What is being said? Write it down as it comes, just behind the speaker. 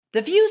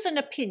The views and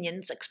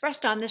opinions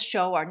expressed on this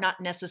show are not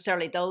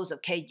necessarily those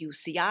of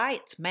KUCI,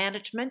 its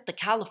management, the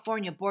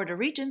California Board of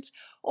Regents,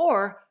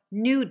 or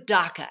new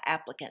DACA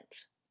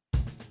applicants.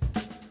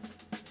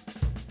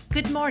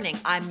 Good morning.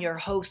 I'm your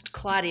host,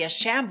 Claudia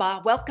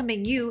Shambaugh,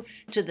 welcoming you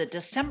to the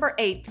December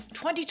 8th,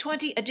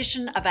 2020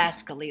 edition of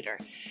Ask a Leader.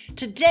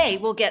 Today,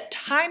 we'll get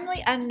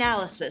timely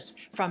analysis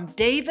from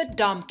David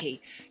Domke,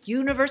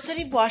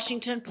 University of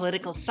Washington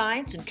political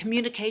science and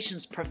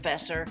communications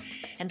professor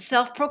and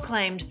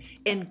self-proclaimed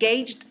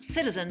engaged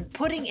citizen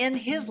putting in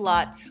his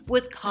lot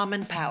with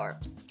Common Power.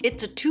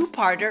 It's a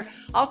two-parter.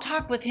 I'll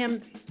talk with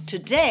him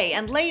today,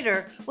 and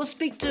later we'll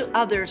speak to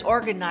others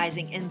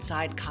organizing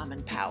inside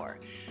Common Power.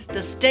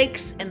 The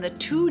stakes in the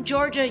two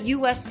Georgia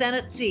U.S.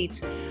 Senate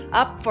seats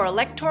up for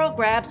electoral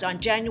grabs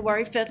on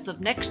January 5th of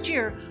next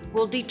year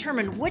will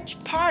determine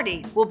which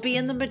party will be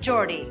in the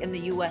majority in the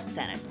U.S.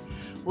 Senate.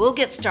 We'll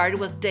get started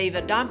with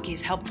David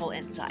Domke's helpful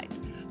insight.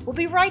 We'll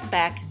be right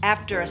back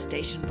after a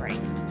station break.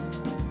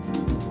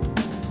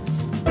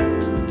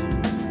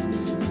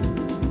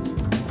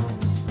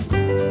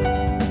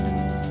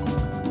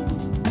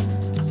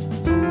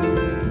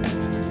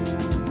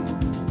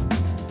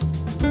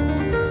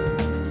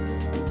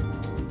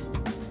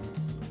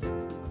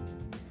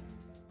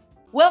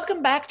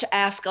 Welcome back to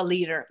Ask a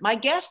Leader. My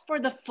guest for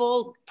the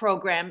full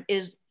program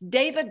is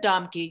David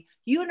Domke,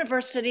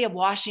 University of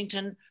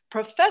Washington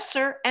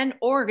professor and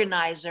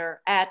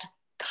organizer at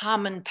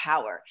Common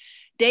Power.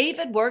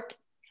 David worked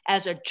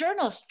as a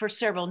journalist for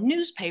several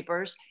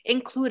newspapers,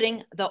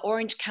 including the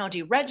Orange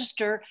County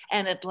Register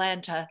and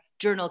Atlanta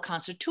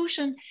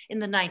Journal-Constitution in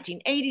the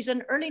 1980s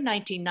and early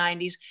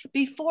 1990s,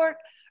 before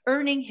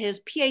earning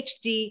his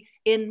PhD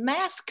in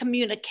mass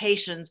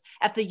communications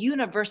at the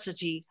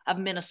University of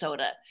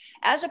Minnesota.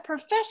 As a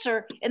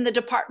professor in the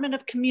Department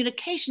of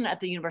Communication at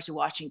the University of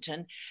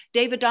Washington,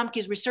 David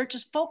Domke's research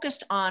is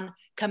focused on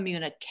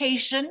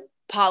communication,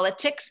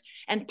 politics,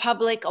 and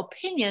public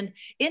opinion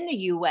in the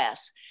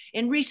U.S.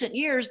 In recent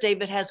years,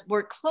 David has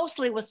worked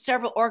closely with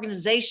several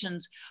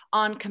organizations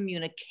on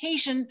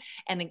communication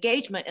and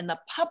engagement in the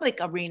public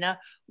arena,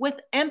 with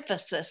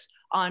emphasis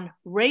on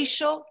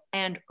racial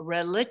and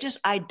religious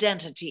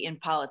identity in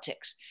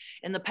politics.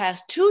 In the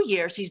past 2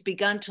 years, he's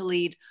begun to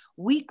lead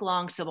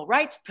week-long civil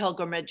rights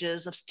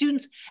pilgrimages of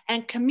students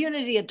and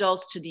community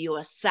adults to the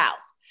U.S. South.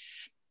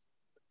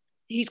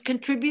 He's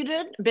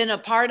been a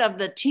part of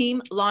the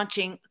team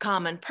launching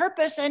Common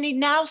Purpose, and he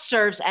now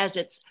serves as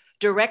its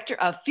Director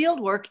of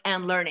Fieldwork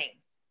and Learning.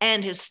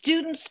 And his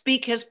students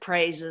speak his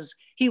praises.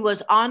 He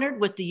was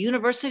honored with the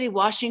University of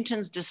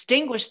Washington's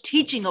Distinguished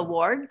Teaching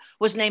Award,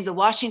 was named the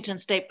Washington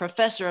State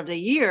Professor of the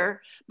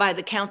Year by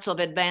the Council of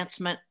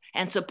Advancement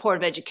and Support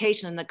of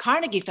Education, and the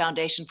Carnegie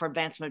Foundation for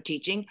Advancement of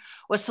Teaching,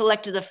 was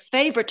selected the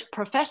favorite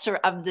professor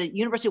of the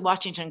University of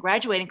Washington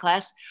graduating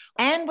class,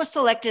 and was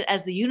selected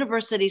as the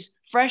university's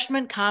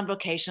freshman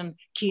convocation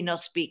keynote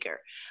speaker.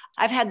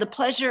 I've had the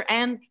pleasure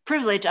and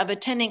privilege of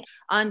attending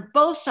on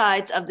both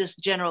sides of this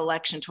general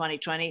election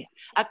 2020,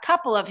 a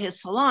couple of his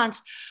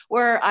salons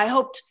where I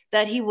hoped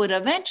that he would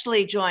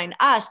eventually join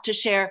us to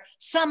share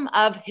some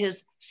of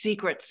his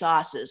secret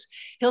sauces.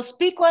 He'll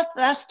speak with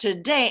us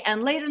today,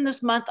 and later in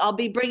this month, I'll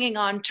be bringing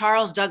on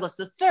Charles Douglas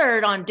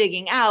III on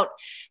Digging Out.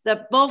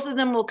 Both of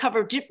them will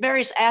cover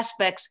various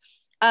aspects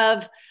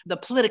of the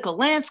political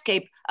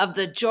landscape of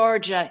the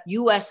Georgia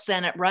U.S.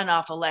 Senate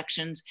runoff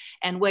elections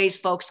and ways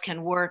folks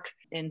can work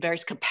in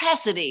various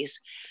capacities.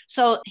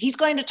 So he's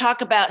going to talk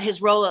about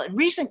his role in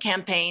recent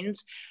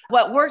campaigns,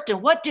 what worked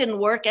and what didn't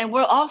work, and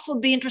we'll also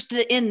be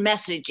interested in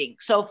messaging.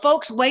 So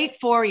folks, wait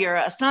for your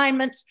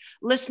assignments.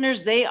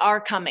 Listeners, they are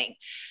coming.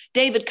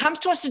 David comes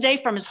to us today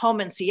from his home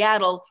in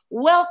Seattle.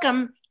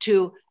 Welcome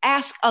to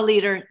Ask a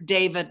Leader,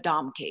 David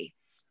Domke.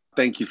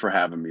 Thank you for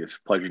having me. It's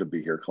a pleasure to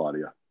be here,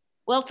 Claudia.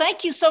 Well,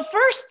 thank you. So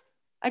first,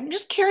 I'm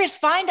just curious,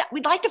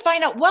 we'd like to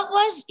find out, what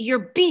was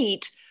your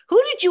beat?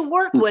 Who did you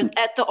work with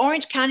at the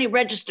Orange County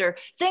Register?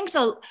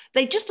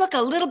 They just look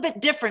a little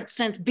bit different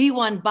since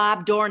B1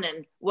 Bob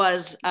Dornan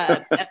was,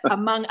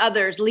 among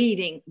others,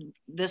 leading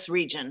this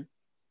region.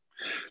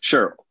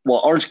 Sure.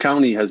 Well, Orange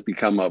County has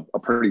become a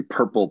pretty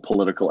purple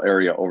political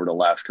area over the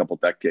last couple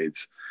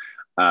decades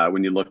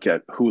when you look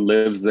at who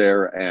lives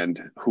there and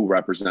who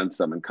represents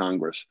them in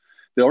Congress.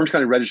 The Orange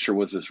County Register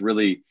was this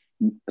really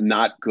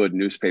not good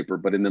newspaper,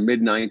 but in the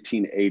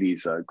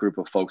mid-1980s, a group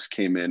of folks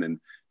came in and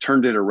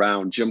turned it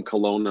around. Jim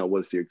Colonna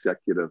was the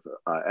executive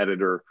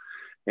editor,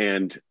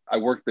 and I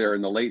worked there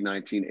in the late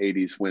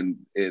 1980s when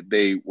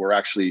they were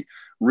actually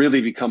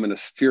really becoming a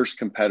fierce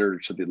competitor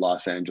to the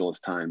Los Angeles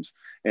Times.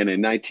 And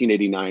in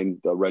 1989,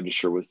 the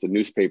Register was the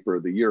newspaper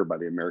of the year by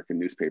the American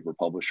Newspaper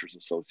Publishers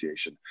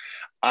Association.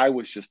 I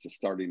was just a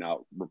starting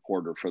out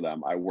reporter for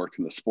them. I worked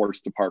in the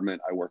sports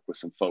department. I worked with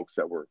some folks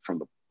that were from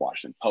the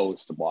Washington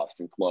Post, the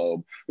Boston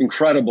Globe,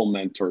 incredible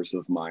mentors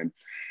of mine.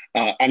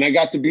 And I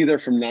got to be there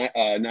from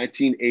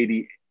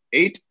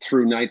 1988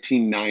 through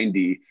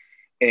 1990.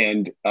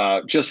 And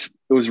it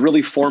was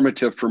really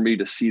formative for me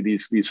to see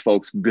these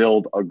folks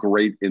build a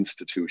great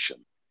institution.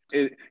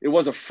 It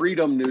was a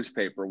freedom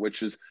newspaper,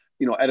 which is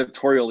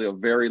editorially a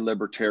very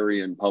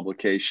libertarian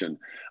publication.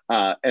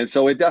 And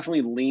so it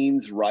definitely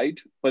leans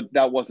right, but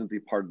that wasn't the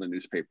part of the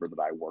newspaper that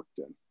I worked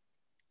in.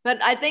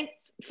 But I think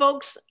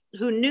folks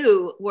who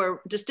knew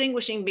were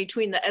distinguishing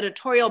between the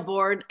editorial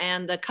board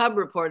and the cub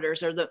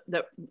reporters, or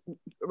the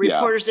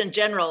reporters in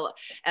general.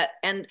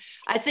 And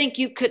I think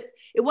it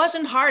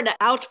wasn't hard to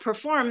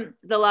outperform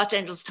the Los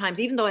Angeles Times,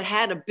 even though it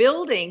had a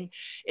building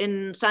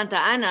in Santa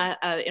Ana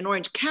in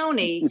Orange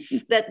County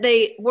that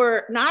they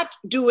were not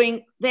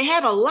doing. They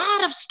had a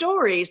lot of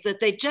stories that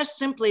they just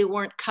simply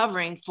weren't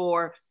covering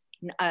for.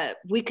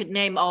 We could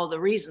name all the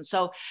reasons.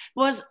 So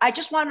I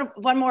just wanted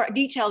one more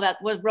detail.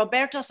 That was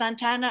Roberto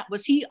Santana.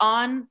 Was he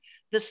on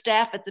the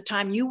staff at the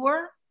time you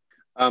were?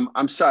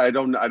 I'm sorry, I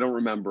don't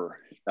remember.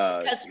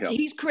 Because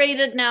he's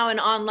created now an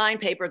online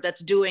paper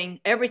that's doing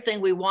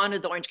everything we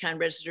wanted the Orange County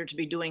Register to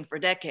be doing for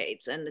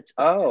decades, and it's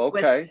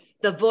with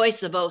the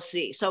voice of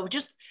OC. So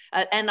just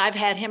and I've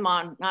had him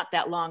on not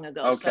that long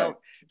ago. Okay. So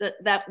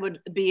that would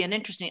be an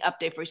interesting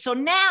update for you. So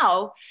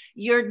now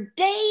your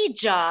day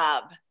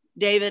job,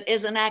 David,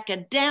 is an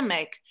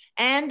academic,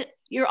 and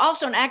you're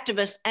also an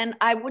activist. And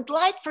I would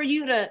like for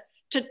you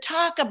to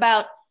talk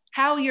about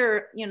how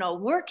you're,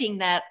 working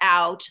that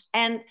out.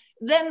 And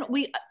then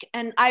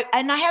I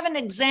have an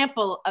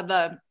example of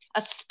a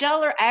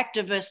stellar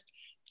activist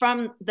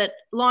that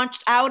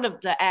launched out of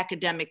the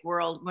academic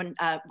world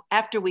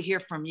after we hear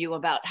from you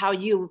about how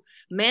you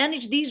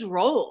manage these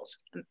roles.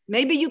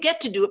 Maybe you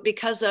get to do it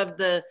because of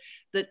the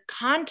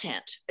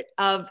content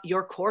of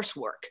your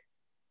coursework.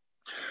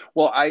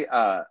 Well, I've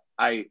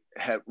been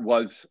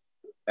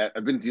at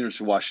the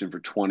University of Washington for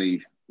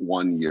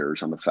 21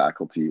 years on the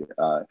faculty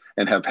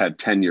and have had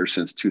tenure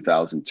since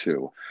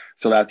 2002.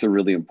 So that's a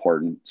really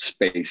important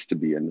space to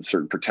be in,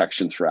 certain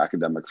protections for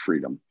academic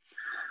freedom.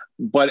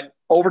 But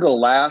over the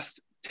last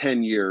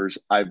 10 years,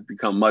 I've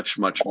become much,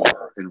 much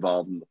more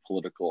involved in the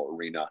political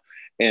arena.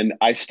 And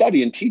I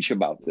study and teach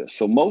about this.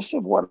 So most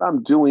of what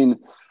I'm doing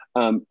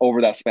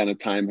over that span of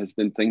time has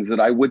been things that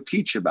I would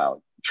teach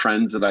about,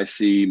 trends that I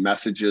see,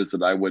 messages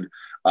that I would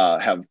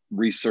have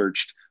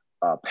researched,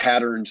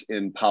 patterns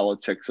in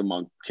politics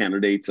among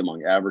candidates,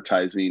 among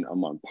advertising,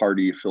 among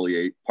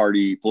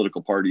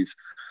political parties.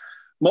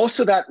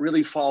 Most of that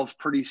really falls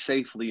pretty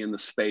safely in the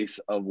space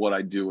of what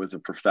I do as a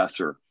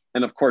professor.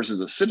 And of course, as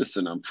a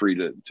citizen, I'm free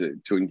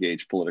to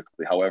engage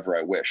politically however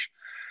I wish.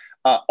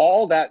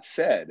 All that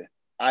said,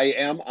 I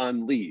am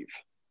on leave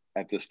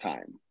at this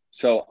time.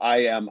 So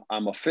I'm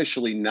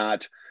officially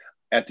not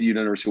at the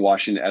University of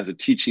Washington as a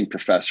teaching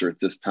professor at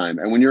this time.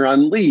 And when you're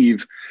on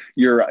leave,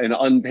 you're an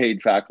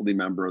unpaid faculty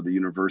member of the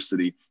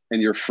university, and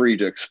you're free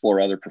to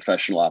explore other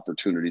professional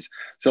opportunities.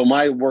 So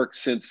my work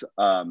since,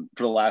 for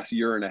the last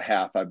year and a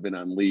half, I've been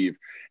on leave.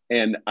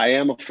 And I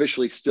am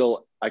officially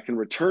still, I can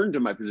return to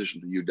my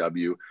position at the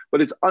UW,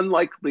 but it's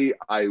unlikely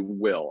I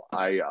will.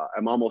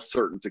 I'm almost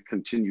certain to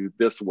continue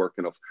this work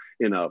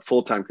in a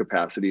full-time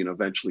capacity and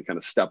eventually kind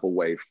of step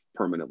away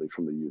permanently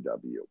from the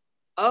UW.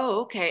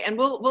 Oh, okay. And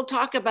we'll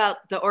talk about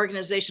the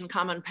organization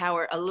Common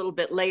Power a little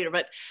bit later,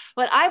 but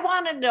I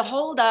wanted to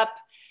hold up,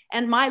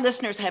 and my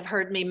listeners have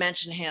heard me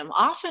mention him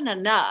often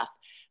enough,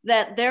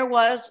 that there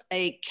was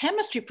a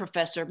chemistry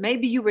professor,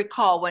 maybe you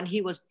recall when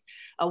he was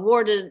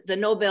awarded the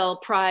Nobel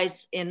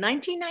Prize in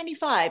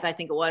 1995, I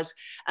think it was,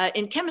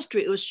 in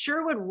chemistry. It was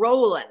Sherwood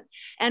Rowland.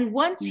 And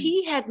once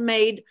he had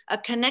made a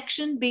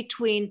connection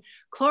between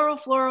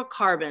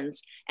chlorofluorocarbons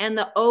and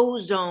the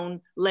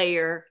ozone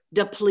layer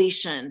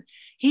depletion,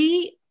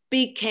 he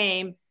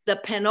became the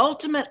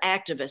penultimate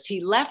activist.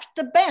 He left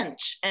the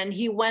bench and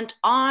he went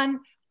on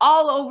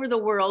all over the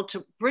world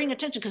to bring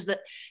attention, because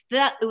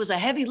that it was a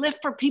heavy lift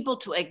for people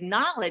to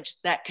acknowledge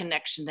that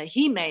connection that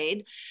he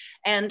made.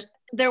 And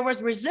there was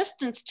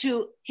resistance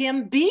to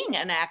him being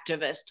an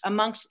activist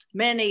amongst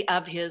many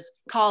of his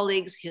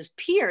colleagues, his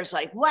peers,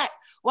 like, what?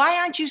 Why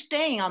aren't you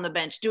staying on the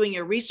bench doing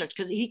your research?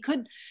 Because he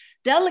could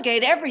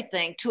delegate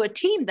everything to a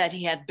team that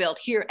he had built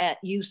here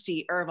at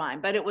UC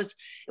Irvine. But it was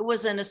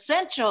an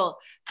essential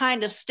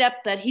kind of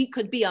step that he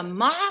could be a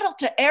model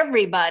to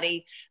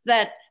everybody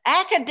that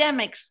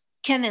academics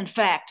can in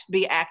fact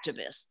be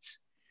activists.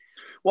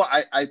 Well,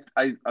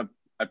 I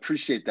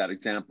appreciate that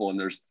example.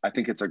 And I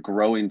think it's a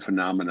growing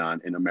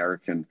phenomenon in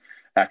American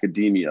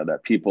academia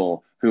that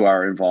people who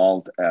are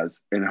involved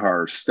in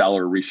our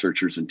stellar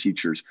researchers and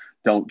teachers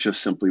don't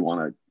just simply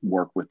want to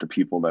work with the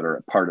people that are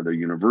a part of their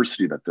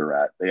university that they're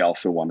at. They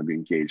also want to be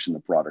engaged in the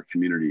broader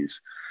communities.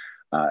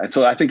 And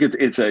so I think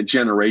it's a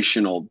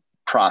generational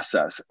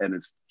process, and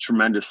it's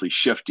tremendously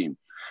shifting.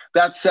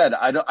 That said,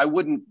 I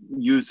wouldn't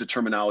use the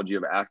terminology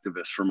of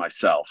activist for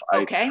myself.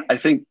 Okay. I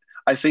think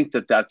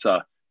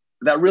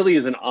that really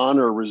is an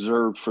honor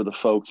reserved for the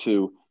folks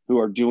who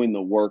are doing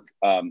the work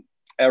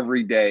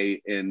every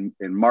day in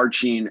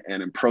marching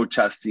and in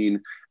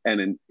protesting and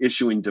in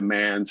issuing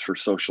demands for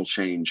social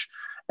change.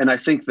 And I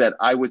think that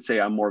I would say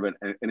I'm more of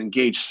an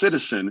engaged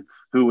citizen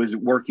who is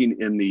working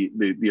in the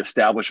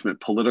establishment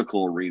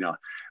political arena,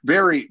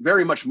 very,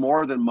 very much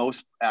more than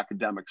most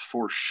academics,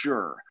 for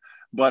sure.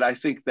 But I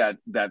think that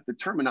the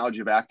terminology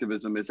of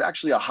activism is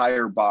actually a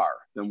higher bar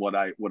than what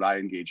I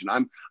engage in.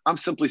 I'm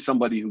simply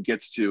somebody who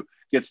gets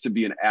to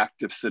be an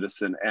active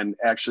citizen and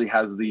actually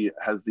has the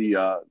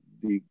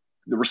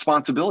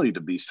responsibility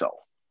to be so.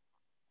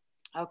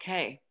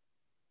 Okay,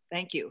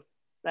 thank you.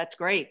 That's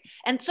great.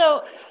 And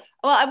so,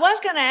 well, I was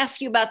going to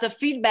ask you about the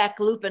feedback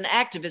loop and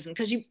activism,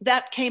 because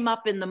that came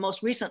up in the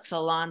most recent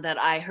salon that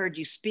I heard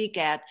you speak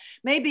at.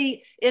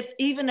 Maybe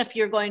even if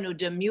you're going to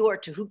demur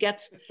to who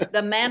gets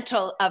the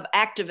mantle of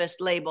activist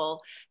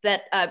label,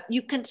 that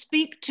you can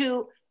speak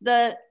to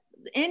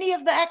any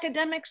of the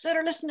academics that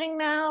are listening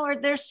now or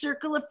their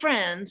circle of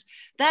friends,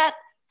 that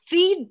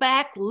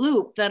feedback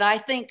loop that I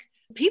think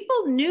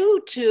people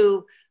new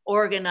to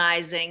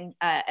organizing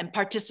and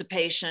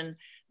participation,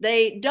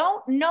 they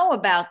don't know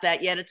about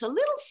that yet. It's a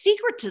little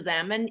secret to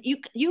them. And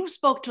you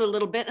spoke to a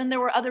little bit, and there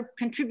were other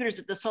contributors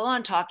at the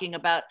salon talking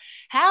about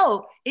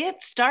how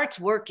it starts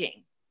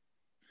working.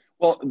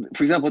 Well,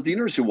 for example, at the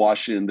University of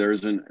Washington,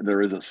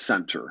 there is a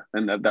center,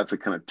 and that's a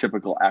kind of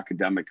typical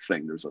academic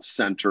thing. There's a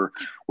center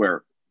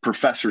where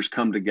professors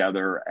come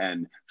together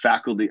and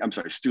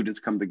students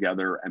come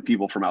together, and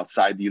people from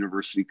outside the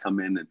university come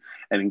in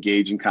and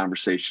engage in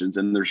conversations,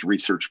 and there's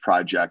research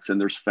projects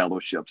and there's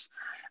fellowships.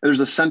 And there's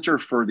a center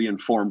for the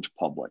informed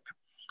public.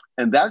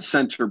 And that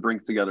center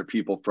brings together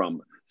people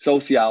from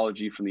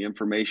sociology, from the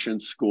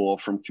information school,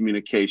 from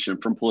communication,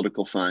 from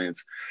political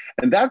science.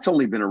 And that's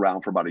only been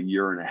around for about a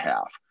year and a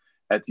half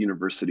at the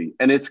university.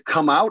 And it's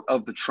come out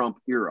of the Trump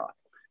era.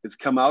 It's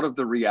come out of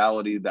the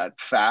reality that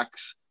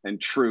facts and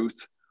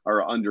truth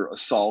are under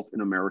assault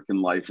in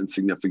American life in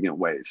significant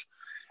ways.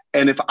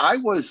 And if I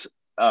was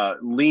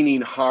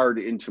leaning hard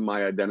into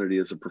my identity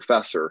as a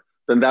professor,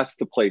 then that's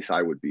the place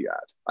I would be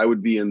at. I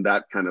would be in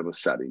that kind of a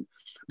setting,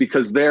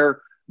 because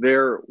they're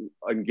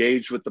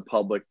engaged with the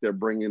public. They're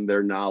bringing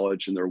their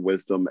knowledge and their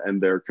wisdom and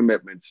their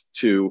commitments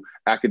to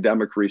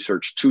academic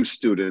research, to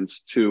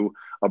students, to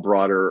a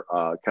broader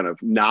kind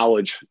of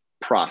knowledge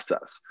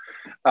process.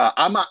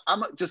 I'm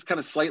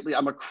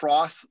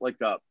across like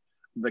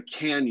the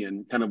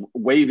canyon, kind of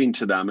waving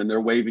to them, and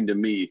they're waving to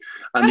me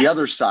on the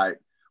other side,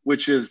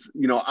 which is,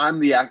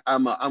 I'm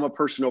a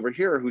person over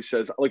here who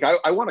says, like,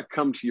 I want to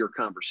come to your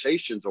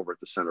conversations over at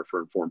the Center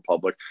for Informed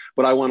Public,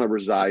 but I want to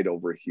reside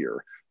over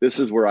here. This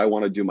is where I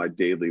want to do my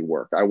daily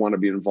work. I want to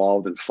be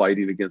involved in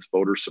fighting against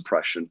voter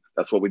suppression.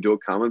 That's what we do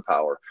at Common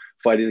Power,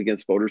 fighting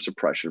against voter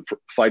suppression,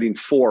 fighting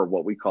for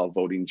what we call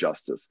voting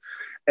justice.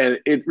 And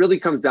it really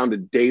comes down to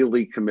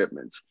daily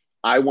commitments.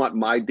 I want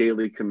my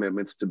daily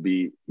commitments to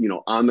be,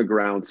 on the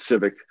ground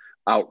civic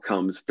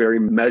outcomes, very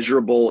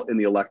measurable in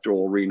the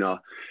electoral arena,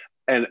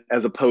 and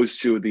as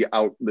opposed to the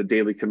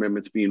daily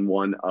commitments being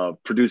one of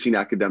producing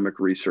academic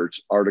research,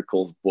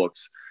 articles,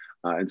 books,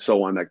 and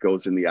so on that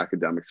goes in the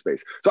academic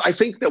space. So I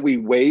think that we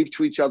wave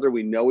to each other,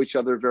 we know each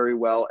other very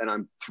well, and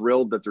I'm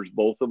thrilled that there's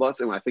both of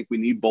us, and I think we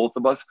need both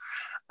of us.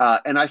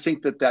 And I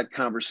think that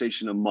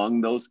conversation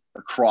among those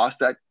across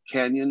that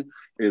canyon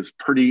is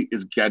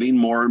getting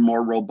more and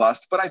more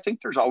robust. But I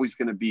think there's always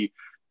going to be,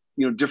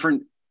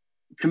 different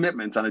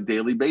commitments on a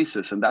daily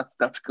basis, and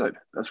that's good.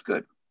 That's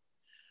good.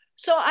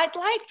 So I'd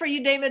like for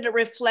you, David, to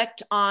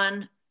reflect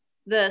on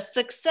the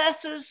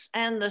successes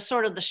and the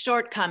sort of the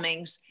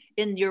shortcomings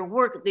in your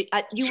work.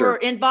 You Sure. were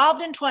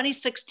involved in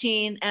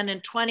 2016 and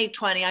in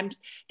 2020.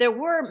 There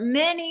were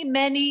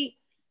many,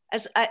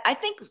 as I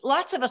think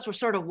lots of us were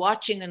sort of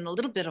watching in a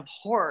little bit of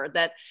horror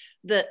that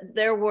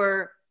there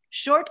were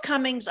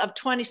shortcomings of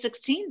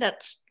 2016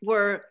 that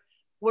were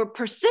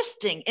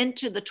persisting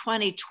into the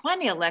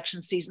 2020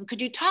 election season.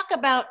 Could you talk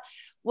about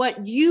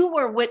what you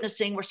were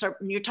witnessing?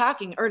 You're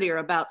talking earlier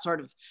about sort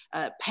of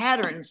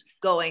patterns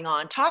going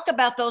on. Talk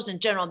about those in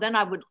general. Then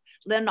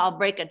I'll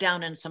break it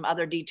down in some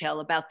other detail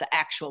about the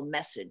actual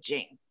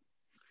messaging.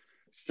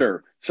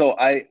 Sure. So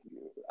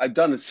I've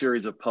done a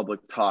series of public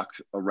talks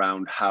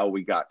around how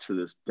we got to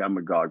this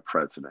demagogue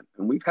president.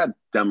 And we've had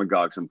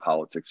demagogues in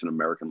politics in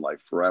American life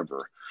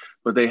forever,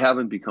 but they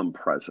haven't become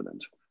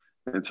president.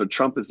 And so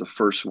Trump is the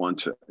first one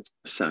to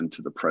ascend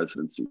to the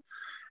presidency.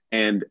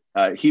 And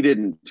he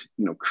didn't,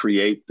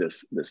 create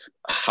this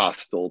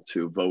hostile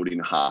to voting,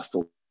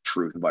 hostile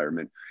truth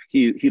environment.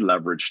 He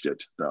leveraged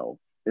it, though,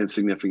 in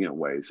significant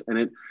ways.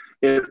 And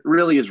it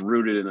really is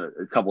rooted in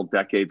a couple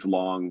decades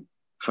long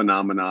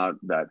phenomena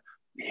that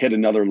hit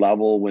another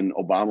level when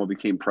Obama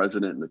became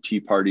president and the Tea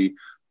Party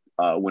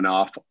went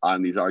off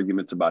on these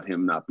arguments about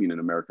him not being an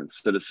American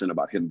citizen,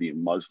 about him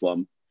being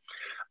Muslim,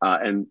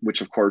 and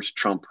which, of course,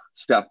 Trump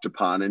stepped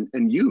upon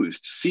and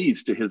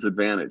seized to his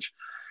advantage.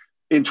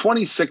 In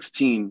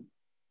 2016,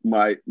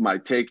 my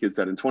take is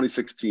that in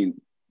 2016,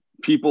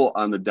 people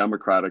on the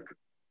Democratic,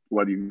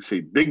 whether you say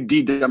big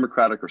D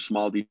Democratic or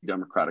small D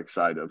Democratic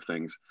side of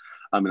things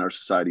in our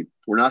society,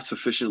 were not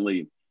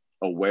sufficiently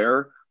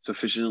aware,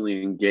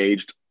 sufficiently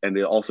engaged, and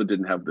they also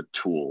didn't have the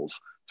tools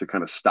to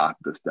kind of stop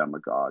this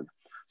demagogue.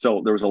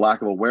 So there was a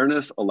lack of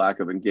awareness, a lack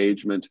of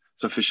engagement,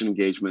 sufficient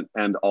engagement,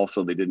 and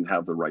also they didn't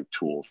have the right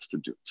tools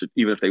to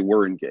even if they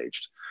were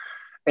engaged.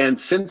 And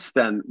since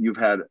then, you've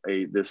had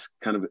this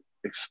kind of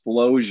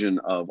explosion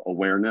of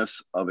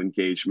awareness, of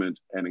engagement,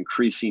 and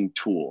increasing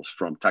tools,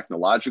 from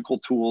technological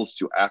tools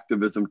to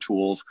activism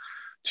tools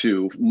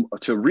to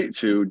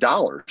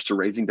dollars, to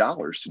raising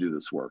dollars to do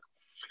this work.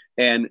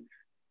 And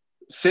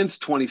since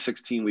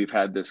 2016, we've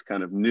had this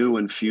kind of new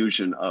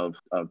infusion of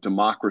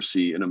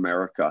democracy in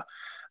America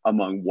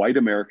among white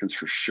Americans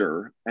for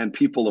sure, and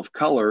people of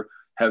color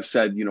have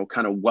said,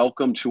 kind of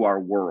welcome to our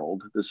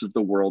world. This is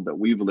the world that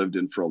we've lived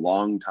in for a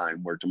long time,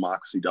 where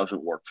democracy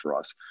doesn't work for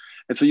us.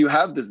 And so you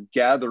have this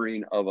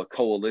gathering of a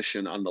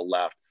coalition on the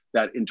left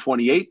that in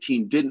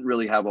 2018 didn't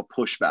really have a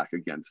pushback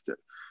against it.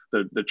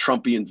 The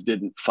Trumpians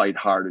didn't fight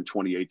hard in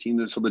 2018.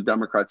 And so the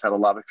Democrats had a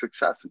lot of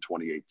success in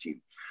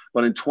 2018.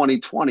 But in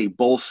 2020,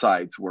 both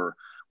sides were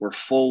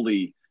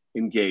fully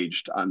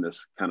engaged on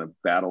this kind of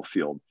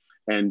battlefield.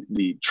 And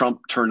the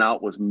Trump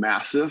turnout was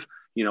massive.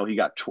 He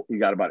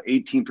got about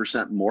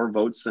 18% more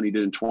votes than he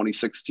did in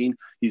 2016.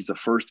 He's the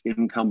first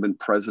incumbent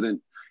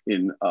president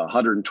in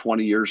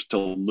 120 years to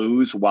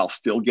lose while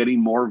still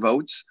getting more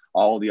votes.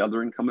 All the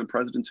other incumbent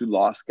presidents who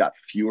lost got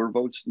fewer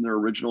votes in their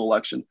original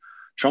election.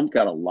 Trump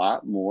got a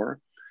lot more,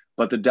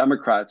 but the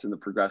Democrats and the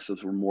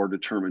progressives were more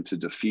determined to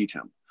defeat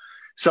him.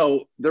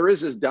 So there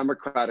is this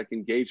democratic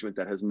engagement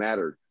that has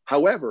mattered.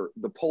 However,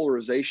 the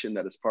polarization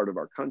that is part of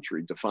our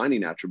country,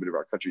 defining attribute of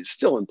our country, is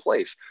still in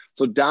place.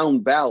 So down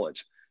ballot,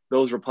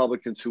 those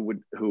Republicans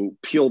who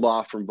peeled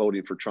off from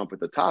voting for Trump at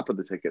the top of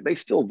the ticket, they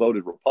still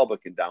voted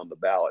Republican down the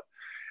ballot.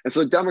 And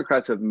so the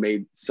Democrats have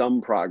made some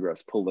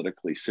progress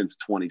politically since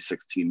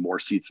 2016, more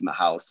seats in the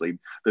House. The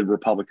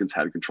Republicans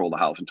had control of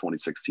the House in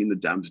 2016. The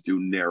Dems do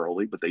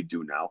narrowly, but they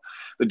do now.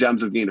 The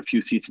Dems have gained a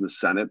few seats in the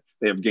Senate.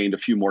 They have gained a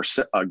few more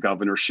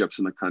governorships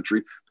in the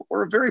country. But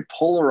we're a very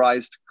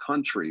polarized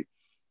country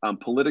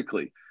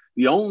politically.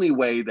 The only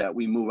way that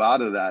we move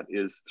out of that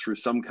is through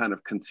some kind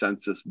of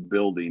consensus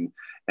building,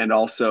 and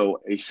also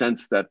a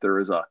sense that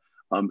there is a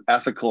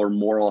ethical or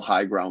moral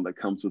high ground that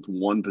comes with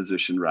one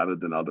position rather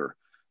than other.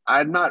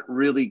 I'm not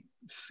really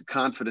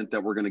confident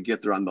that we're going to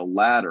get there on the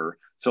latter.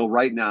 So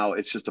right now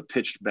it's just a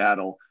pitched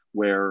battle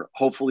where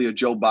hopefully a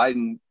Joe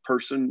Biden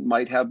person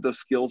might have the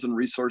skills and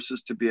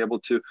resources to be able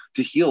to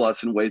heal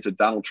us in ways that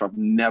Donald Trump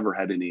never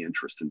had any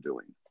interest in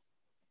doing.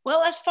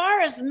 Well, as far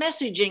as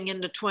messaging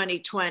into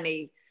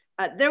 2020,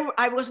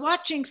 I was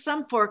watching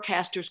some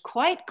forecasters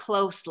quite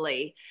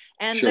closely,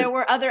 and Sure. There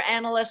were other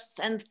analysts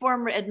and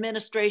former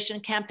administration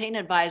campaign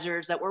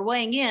advisors that were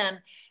weighing in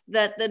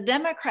that the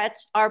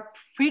Democrats are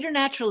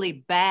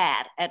preternaturally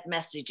bad at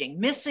messaging,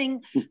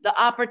 missing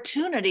the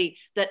opportunity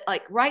that,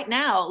 like right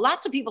now,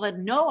 lots of people had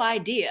no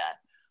idea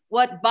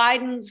what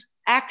Biden's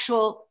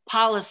actual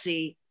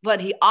policy,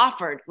 what he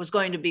offered was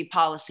going to be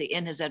policy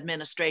in his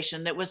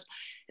administration. That was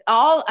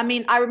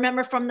I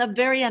remember from the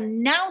very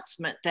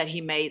announcement that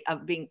he made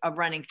of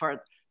running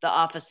for the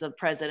office of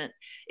president,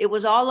 it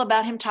was all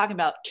about him talking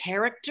about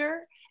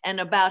character and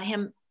about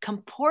him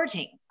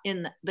comporting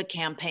in the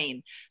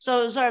campaign.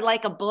 So it was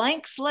like a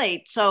blank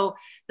slate. So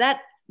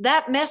that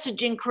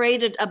messaging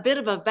created a bit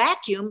of a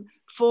vacuum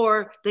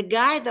for the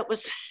guy that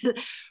was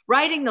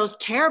writing those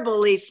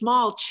terribly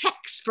small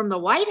checks from the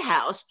White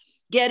House,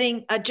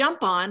 getting a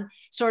jump on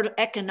sort of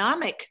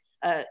economic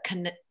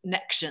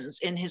connections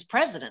in his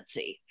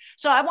presidency.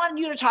 So I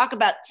wanted you to talk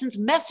about, since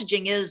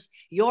messaging is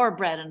your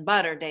bread and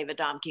butter, David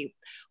Domke,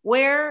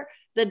 where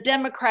the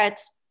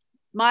Democrats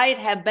might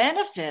have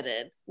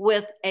benefited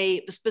with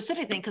a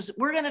specific thing, because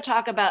we're going to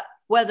talk about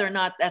whether or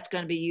not that's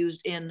going to be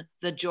used in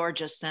the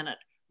Georgia Senate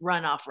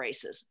runoff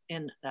races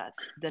in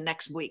the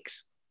next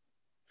weeks.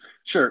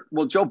 Sure.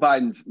 Well, Joe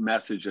Biden's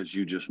message, as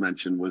you just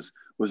mentioned, was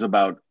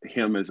about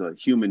him as a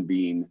human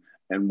being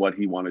and what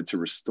he wanted to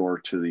restore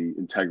to the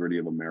integrity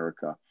of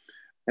America.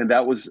 And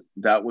that was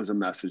a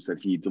message that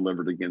he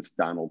delivered against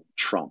Donald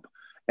Trump.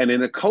 And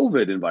in a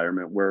COVID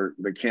environment where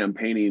the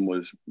campaigning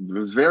was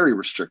very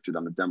restricted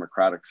on the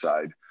Democratic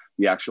side,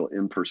 the actual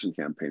in-person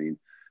campaigning,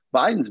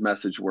 Biden's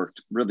message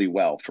worked really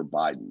well for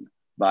Biden.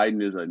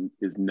 Biden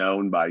is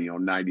known by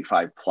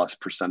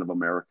 95+% of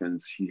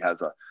Americans.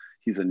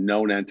 He's a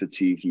known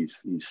entity.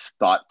 He's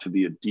thought to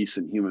be a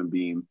decent human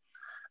being.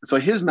 So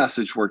his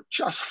message worked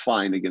just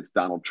fine against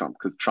Donald Trump,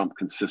 because Trump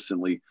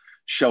consistently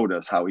showed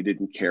us how he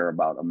didn't care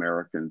about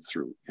Americans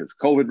through his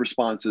COVID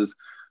responses,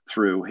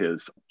 through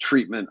his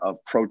treatment of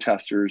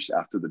protesters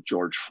after the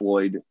George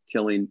Floyd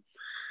killing.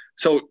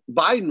 So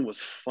Biden was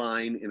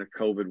fine in a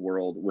COVID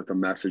world with a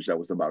message that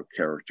was about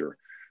character.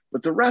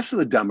 But the rest of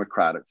the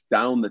Democrats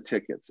down the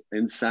tickets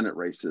in Senate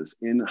races,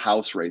 in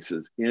House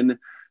races, in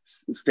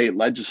state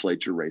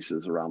legislature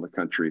races around the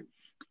country,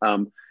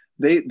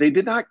 they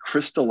did not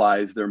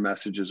crystallize their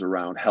messages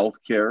around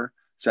healthcare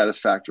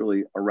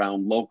satisfactorily,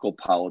 around local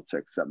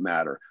politics that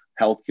matter: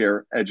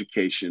 healthcare,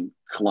 education,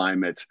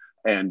 climate,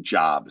 and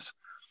jobs.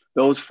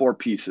 Those four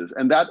pieces.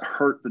 And that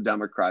hurt the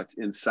Democrats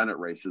in Senate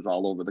races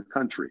all over the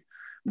country.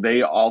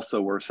 They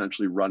also were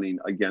essentially running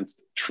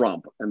against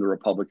Trump and the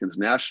Republicans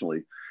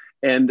nationally.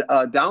 And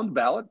down the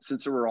ballot,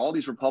 since there were all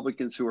these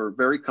Republicans who were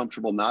very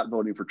comfortable not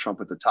voting for Trump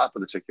at the top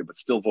of the ticket, but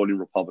still voting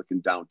Republican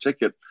down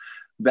ticket,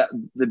 that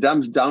the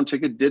Dems down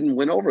ticket didn't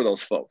win over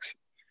those folks.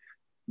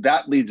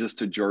 That leads us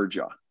to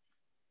Georgia.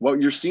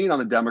 What you're seeing on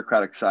the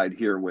Democratic side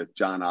here with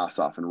John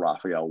Ossoff and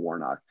Raphael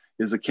Warnock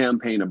is a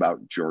campaign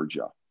about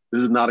Georgia.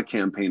 This is not a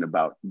campaign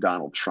about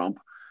Donald Trump.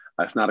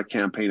 It's not a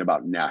campaign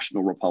about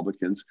national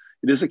Republicans.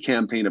 It is a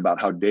campaign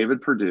about how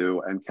David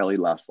Perdue and Kelly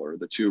Loeffler,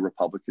 the two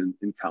Republican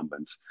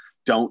incumbents,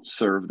 don't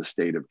serve the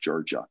state of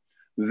Georgia.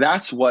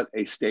 That's what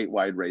a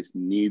statewide race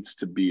needs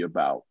to be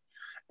about.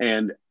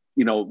 And,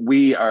 you know,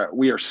 we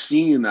are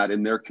seeing that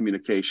in their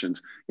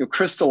communications, you know,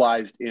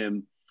 crystallized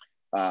in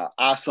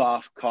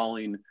Ossoff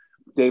calling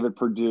David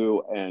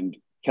Perdue and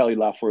Kelly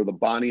Loeffler the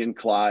Bonnie and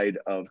Clyde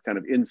of kind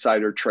of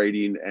insider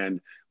trading and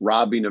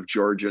robbing of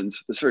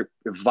Georgians. This very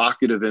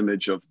evocative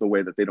image of the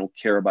way that they don't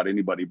care about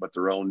anybody but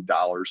their own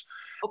dollars.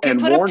 Okay,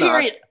 and put Warnock, a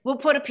period. We'll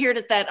put a period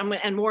at that.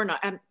 And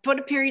Warnock, put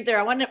a period there.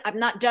 I'm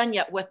not done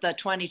yet with the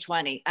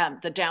 2020,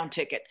 the down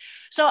ticket.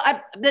 So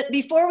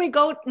before we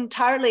go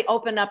entirely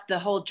open up the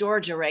whole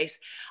Georgia race,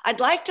 I'd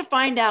like to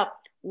find out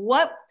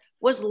what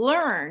was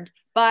learned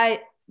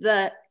by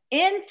the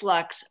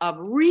influx of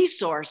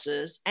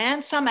resources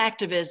and some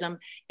activism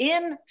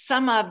in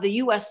some of the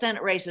US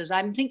Senate races.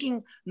 I'm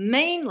thinking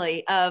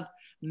mainly of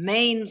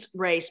Maine's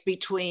race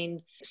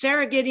between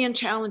Sarah Gideon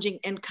challenging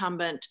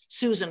incumbent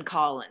Susan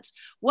Collins.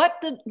 What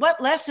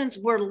lessons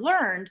were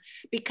learned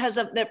because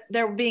of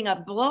there being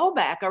a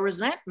blowback, a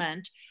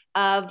resentment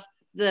of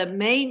the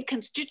Maine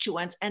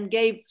constituents, and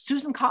gave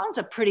Susan Collins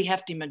a pretty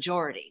hefty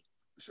majority?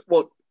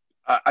 Well,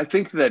 I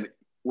think that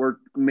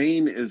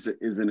Maine is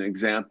an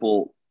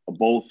example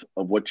both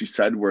of what you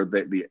said, where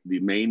the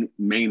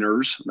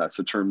Mainers, that's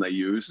the term they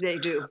use,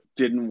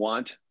 didn't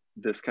want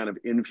this kind of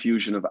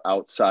infusion of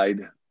outside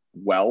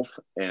wealth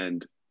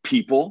and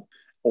people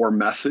or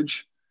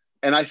message.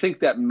 And I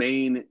think that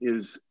Maine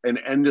is an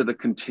end of the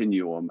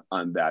continuum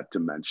on that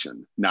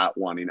dimension, not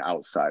wanting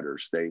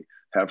outsiders. They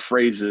have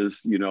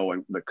phrases, you know,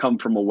 and the come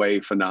from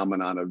away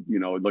phenomenon of, you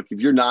know, look, if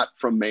you're not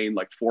from Maine,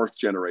 like fourth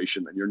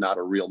generation, then you're not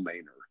a real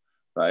Mainer,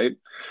 right?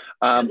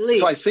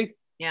 So I think,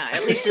 yeah,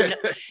 at least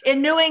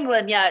in New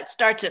England, yeah, it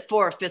starts at 4th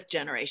or 5th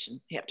generation.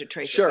 You have to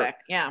trace it back.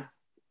 Yeah.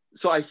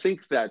 So I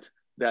think that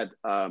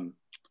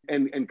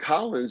and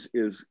Collins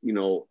is, you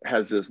know,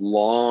 has this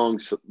long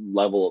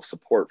level of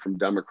support from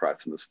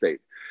Democrats in the state.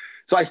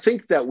 So I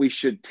think that we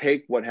should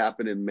take what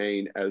happened in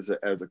Maine as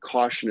a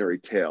cautionary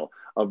tale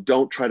of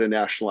don't try to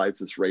nationalize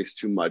this race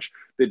too much.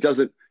 It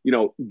doesn't, you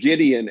know,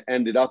 Gideon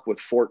ended up with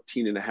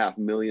 $14.5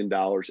 million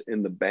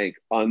in the bank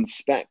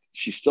unspent.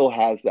 She still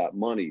has that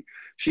money.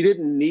 She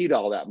didn't need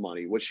all that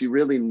money. What she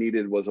really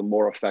needed was a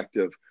more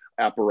effective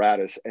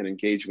apparatus and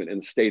engagement in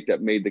the state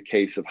that made the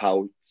case of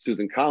how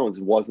Susan Collins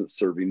wasn't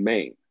serving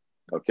Maine.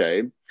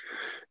 Okay.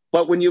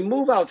 But when you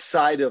move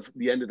outside of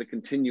the end of the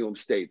continuum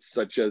states,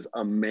 such as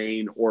a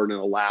Maine or an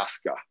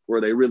Alaska,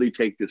 where they really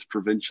take this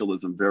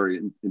provincialism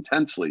very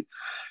intensely,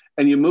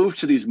 and you move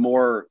to these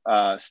more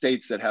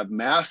states that have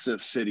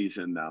massive cities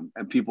in them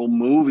and people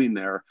moving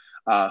there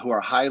who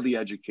are highly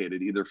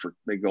educated, either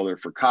they go there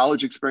for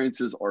college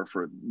experiences or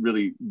for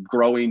really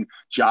growing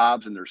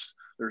jobs. And there's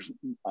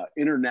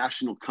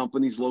international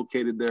companies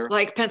located there.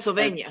 Like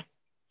Pennsylvania.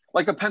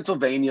 Like a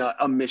Pennsylvania,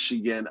 a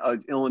Michigan, a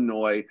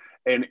Illinois,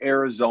 and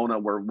Arizona,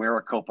 where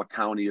Maricopa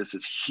County is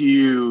this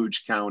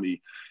huge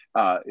county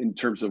in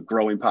terms of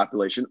growing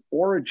population,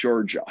 or a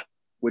Georgia,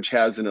 which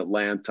has an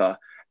Atlanta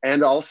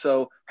and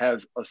also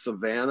has a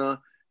Savannah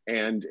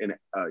and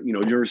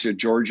University of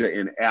Georgia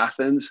in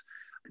Athens.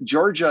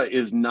 Georgia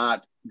is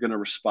not going to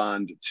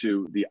respond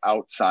to the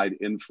outside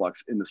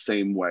influx in the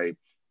same way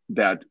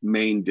that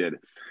Maine did.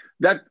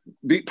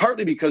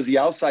 Partly because the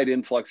outside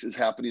influx is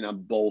happening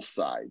on both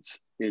sides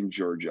in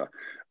Georgia.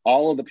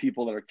 All of the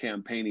people that are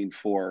campaigning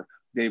for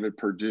David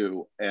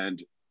Perdue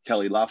and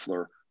Kelly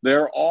Loeffler,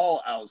 they're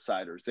all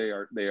outsiders. They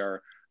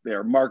are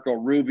Marco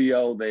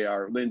Rubio, they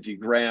are Lindsey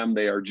Graham,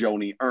 they are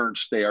Joni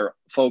Ernst, they are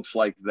folks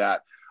like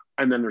that.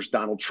 And then there's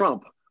Donald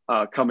Trump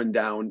coming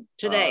down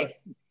today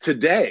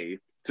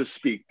to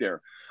speak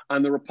there.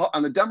 On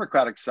the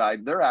Democratic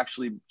side, they're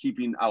actually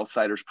keeping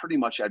outsiders pretty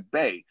much at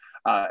bay,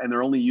 and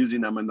they're only using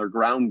them in their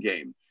ground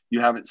game. You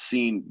haven't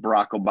seen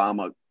Barack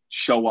Obama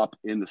show up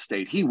in the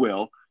state. He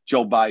will.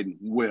 Joe Biden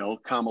will.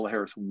 Kamala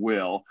Harris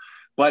will.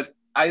 But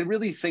I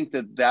really think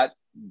that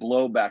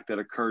blowback that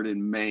occurred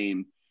in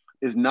Maine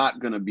is not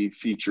going to be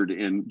featured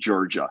in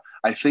Georgia.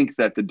 I think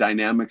that the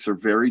dynamics are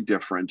very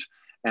different.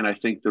 And I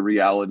think the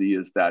reality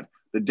is that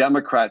the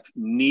Democrats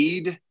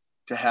need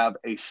to have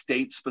a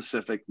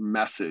state-specific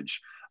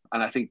message.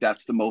 And I think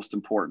that's the most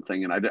important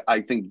thing. And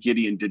I think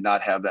Gideon did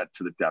not have that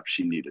to the depth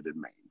she needed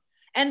in Maine.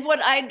 And what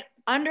I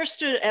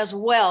understood as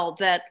well,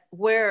 that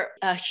where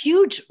a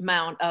huge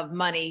amount of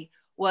money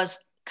was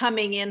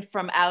coming in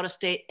from out of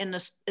state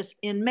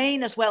in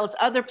Maine, as well as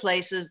other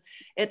places,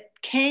 it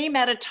came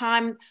at a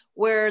time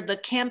where the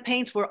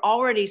campaigns were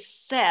already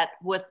set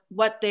with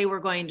what they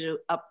were going to,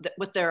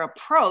 with their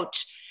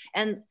approach,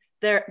 and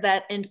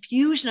that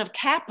infusion of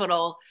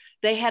capital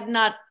they had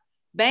not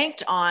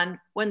banked on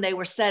when they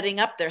were setting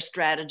up their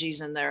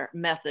strategies and their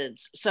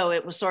methods. So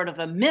it was sort of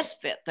a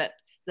misfit that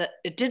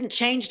it didn't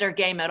change their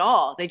game at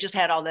all. They just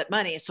had all that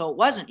money, so it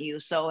wasn't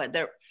used. So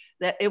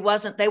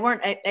they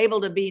weren't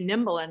able to be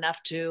nimble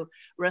enough to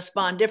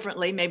respond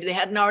differently. Maybe they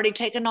hadn't already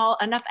taken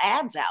enough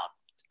ads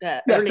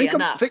out early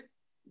enough.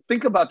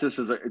 Think about this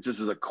as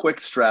a quick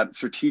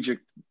strategic,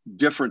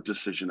 different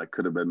decision that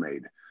could have been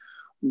made.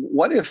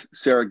 What if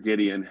Sarah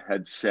Gideon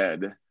had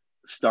said,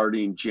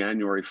 starting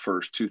January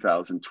 1st,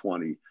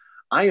 2020,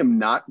 I am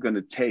not going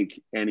to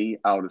take any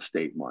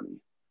out-of-state money,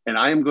 and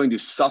I am going to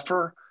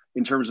suffer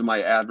in terms of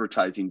my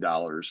advertising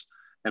dollars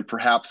and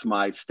perhaps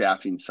my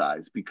staffing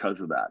size because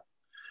of that.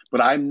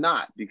 But I'm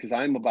not, because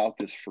I'm about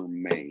this for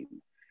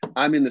Maine.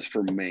 I'm in this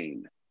for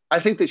Maine. I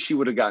think that she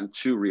would have gotten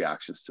two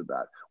reactions to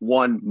that.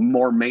 One,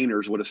 more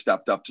Mainers would have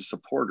stepped up to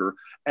support her,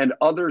 and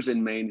others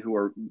in Maine who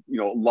are,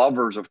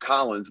 lovers of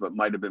Collins, but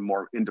might have been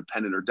more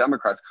independent or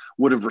Democrats,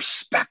 would have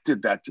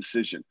respected that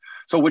decision.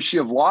 So would she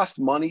have lost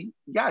money?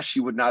 Yeah, she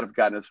would not have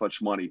gotten as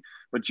much money,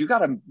 but you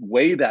got to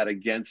weigh that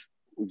against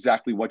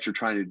exactly what you're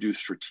trying to do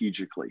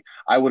strategically.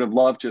 I would have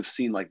loved to have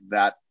seen like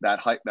that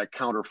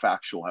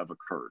counterfactual have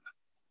occurred.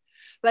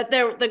 But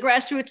the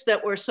grassroots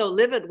that were so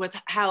livid with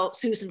how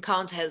Susan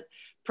Collins has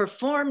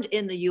performed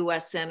in the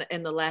U.S. Senate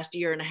in the last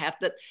year and a half,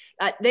 that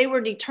they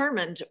were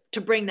determined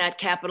to bring that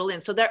capital in.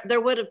 So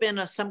there would have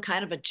been some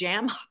kind of a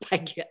jam up, I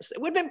guess.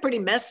 It would have been pretty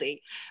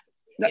messy.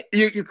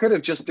 You could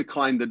have just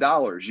declined the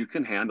dollars. You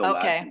can handle that.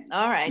 Okay,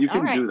 all right. You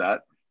can do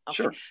that.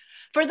 Okay. Sure.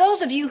 For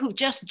those of you who've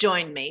just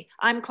joined me,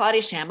 I'm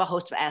Claudia Shamba,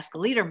 host of Ask a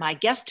Leader. My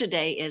guest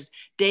today is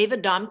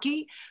David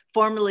Domke,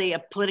 formerly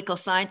a political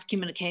science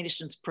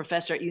communications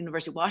professor at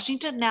University of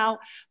Washington, now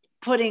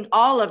putting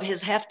all of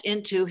his heft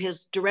into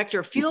his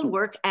director of field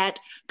work at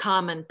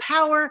Common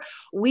Power.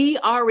 We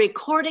are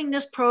recording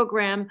this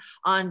program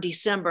on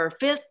December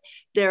 5th.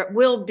 There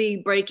will be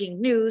breaking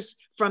news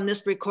from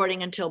this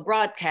recording until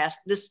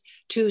broadcast this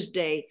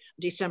Tuesday,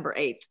 December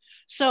 8th.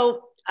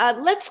 So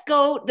let's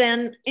go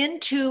then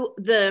into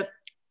the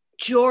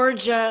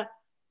Georgia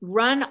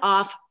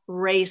runoff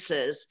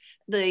races.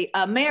 The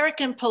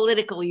American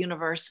political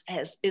universe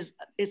is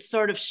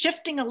sort of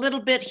shifting a little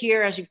bit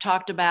here, as you've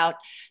talked about,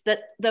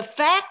 that the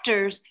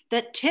factors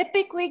that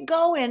typically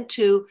go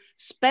into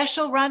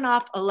special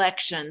runoff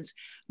elections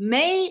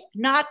may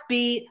not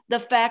be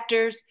the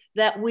factors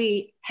that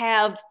we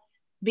have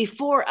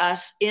before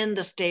us in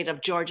the state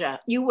of Georgia.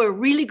 You were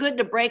really good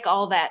to break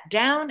all that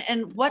down.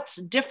 And what's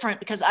different,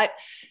 because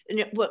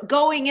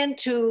going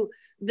into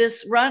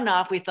this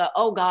runoff, we thought,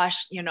 oh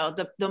gosh,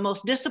 the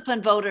most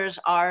disciplined voters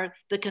are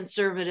the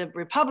conservative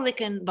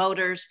Republican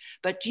voters,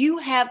 but you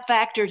have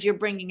factors you're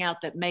bringing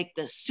out that make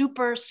this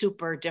super,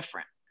 super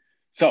different.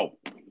 So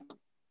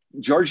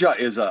Georgia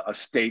is a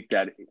state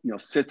that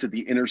sits at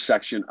the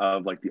intersection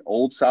of like the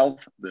Old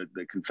South, the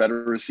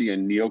Confederacy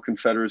and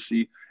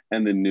Neo-Confederacy,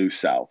 and the New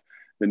South.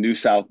 The New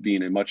South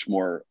being a much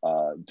more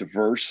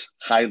diverse,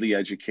 highly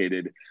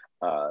educated,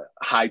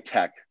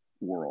 high-tech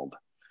world.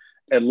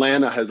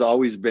 Atlanta has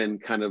always been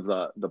kind of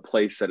the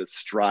place that has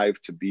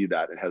strived to be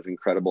that. It has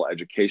incredible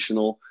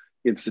educational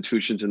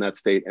institutions in that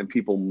state, and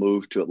people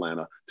move to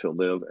Atlanta to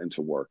live and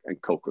to work.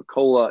 And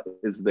Coca-Cola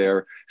is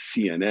there,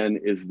 CNN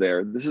is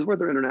there. This is where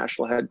their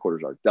international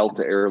headquarters are.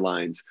 Delta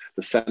Airlines,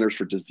 the Centers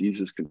for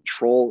Diseases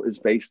Control is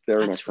based there.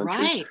 That's in our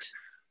country. Right.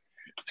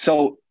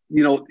 So,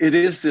 it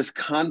is this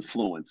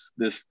confluence,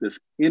 this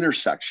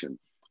intersection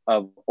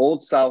of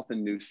Old South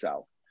and New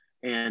South.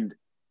 And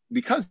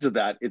because of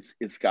that,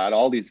 it's got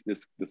all this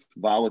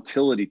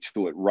volatility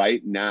to it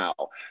right now.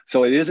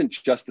 So it isn't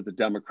just that the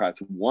Democrats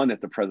won at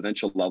the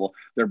presidential level;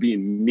 they're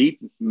being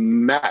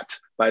met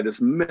by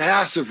this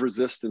massive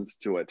resistance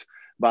to it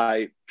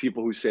by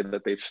people who say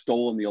that they've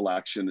stolen the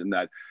election,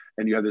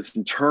 and you have this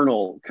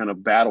internal kind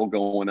of battle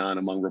going on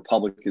among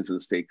Republicans in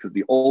the state because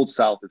the Old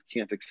South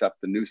can't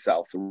accept the New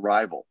South's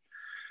arrival.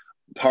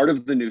 Part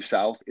of the New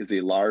South is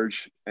a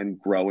large and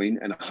growing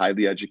and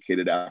highly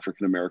educated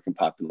African-American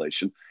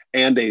population,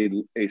 and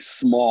a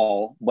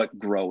small but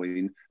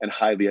growing and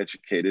highly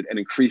educated and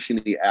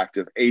increasingly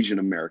active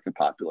Asian-American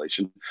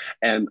population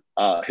and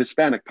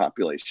Hispanic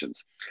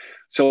populations.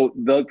 So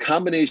the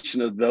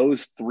combination of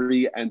those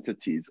three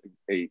entities,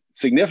 a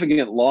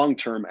significant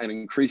long-term and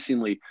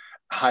increasingly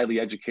highly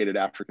educated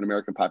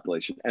African-American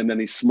population, and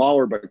then a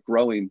smaller but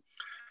growing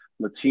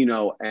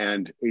Latino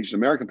and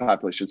Asian-American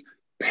populations,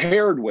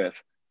 paired with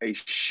a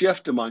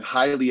shift among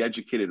highly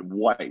educated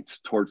whites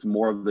towards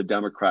more of the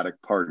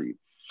Democratic Party,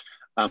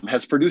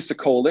 has produced a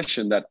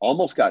coalition that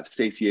almost got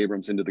Stacey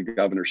Abrams into the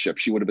governorship.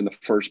 She would have been the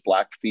first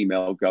Black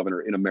female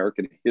governor in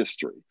American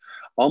history.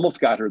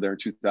 Almost got her there in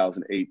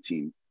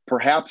 2018.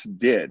 Perhaps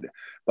did,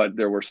 but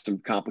there were some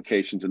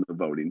complications in the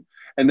voting.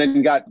 And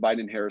then got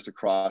Biden-Harris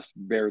across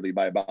barely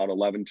by about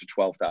 11 to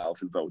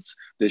 12,000 votes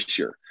this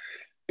year.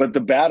 But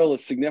the battle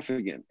is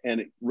significant.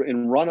 And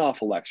in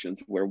runoff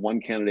elections, where one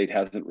candidate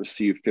hasn't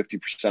received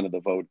 50% of the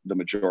vote, the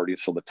majority,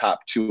 so the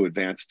top two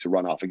advance to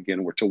runoff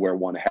again, to where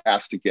one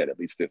has to get at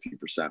least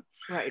 50%.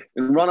 Right.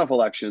 In runoff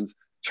elections,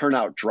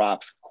 turnout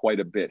drops quite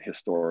a bit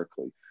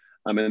historically.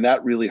 And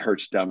that really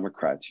hurts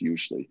Democrats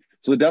usually.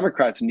 So the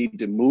Democrats need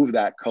to move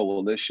that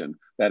coalition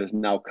that has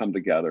now come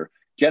together,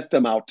 get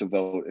them out to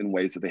vote in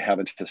ways that they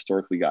haven't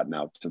historically gotten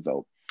out to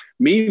vote.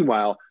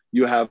 Meanwhile,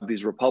 you have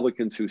these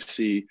Republicans who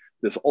see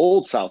this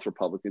old South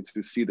Republicans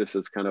who see this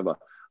as kind of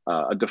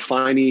a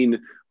defining,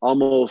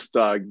 almost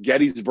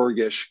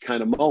Gettysburgish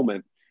kind of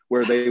moment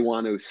where they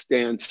want to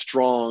stand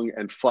strong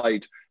and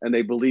fight. And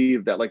they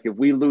believe that, like, if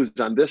we lose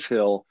on this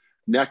hill,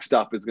 next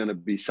up is going to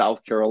be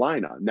South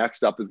Carolina.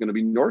 Next up is going to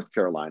be North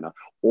Carolina,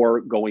 or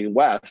going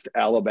west,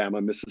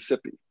 Alabama,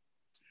 Mississippi.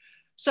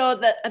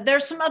 So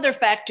there's some other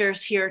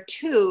factors here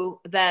too,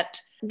 that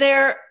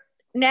they're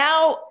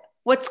now,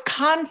 what's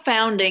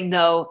confounding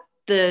though,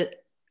 the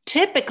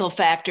typical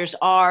factors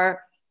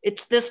are,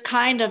 it's this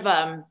kind of,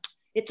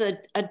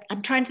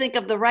 I'm trying to think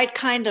of the right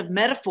kind of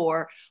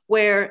metaphor,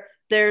 where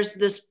there's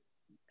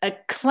a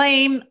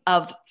claim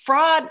of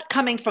fraud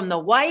coming from the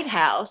White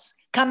House,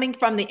 coming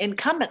from the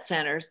incumbent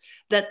centers,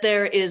 that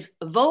there is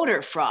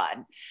voter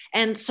fraud.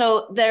 And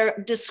so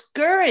they're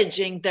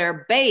discouraging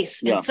their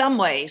base in some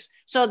ways,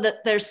 so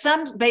that there's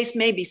some base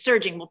may be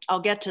surging. I'll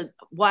get to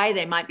why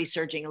they might be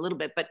surging a little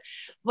bit,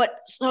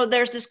 so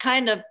there's this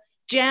kind of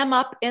jam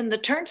up in the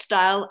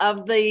turnstile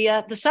of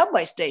the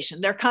subway station.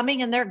 They're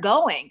coming and they're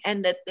going,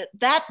 and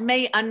that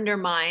may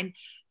undermine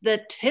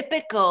the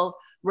typical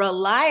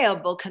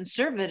reliable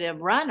conservative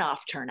runoff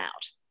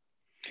turnout.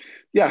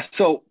 Yeah,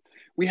 so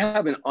we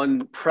have an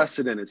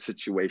unprecedented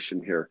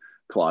situation here,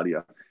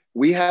 Claudia.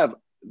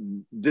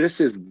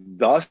 This is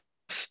the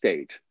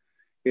state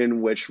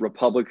in which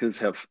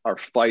Republicans are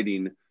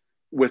fighting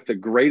with the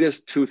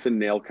greatest tooth and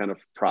nail kind of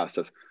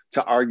process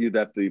to argue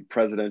that the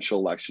presidential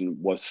election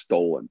was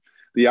stolen.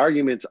 The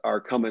arguments are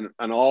coming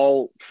on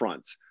all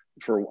fronts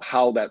for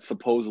how that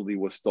supposedly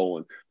was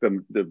stolen.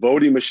 The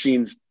voting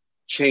machines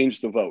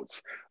changed the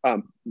votes.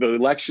 The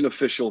election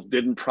officials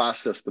didn't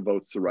process the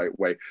votes the right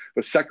way.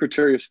 The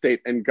Secretary of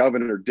State and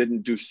governor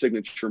didn't do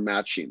signature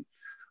matching.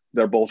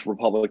 They're both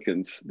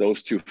Republicans,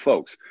 those two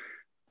folks.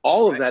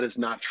 All of that is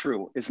not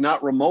true. It's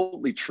not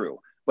remotely true,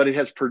 but it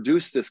has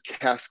produced this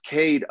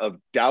cascade of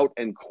doubt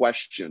and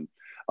question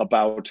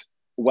about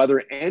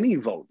whether any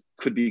vote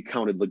could be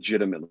counted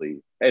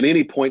legitimately at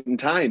any point in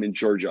time in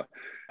Georgia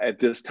at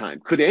this time.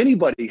 Could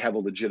anybody have a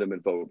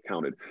legitimate vote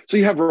counted? So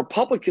you have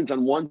Republicans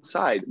on one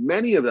side,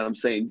 many of them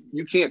saying,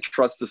 you can't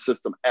trust the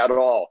system at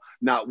all,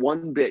 not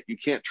one bit, you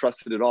can't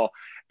trust it at all.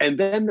 And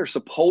then they're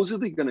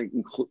supposedly going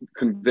to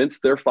convince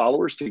their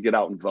followers to get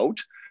out and vote.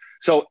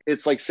 So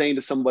it's like saying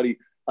to somebody,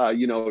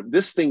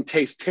 this thing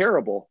tastes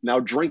terrible, now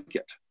drink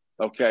it,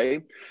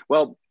 okay?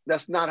 Well,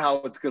 that's not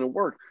how it's going to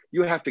work.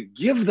 You have to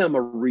give them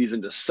a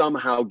reason to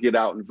somehow get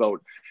out and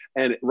vote.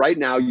 And right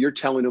now you're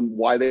telling them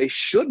why they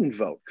shouldn't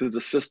vote because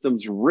the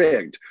system's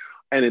rigged.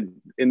 And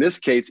in this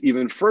case,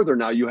 even further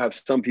now, you have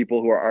some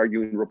people who are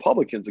arguing,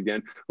 Republicans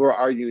again, who are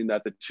arguing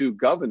that the two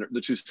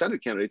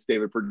Senate candidates,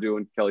 David Perdue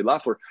and Kelly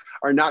Loeffler,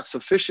 are not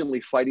sufficiently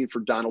fighting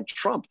for Donald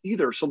Trump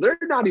either. So they're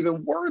not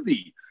even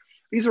worthy.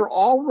 These are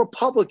all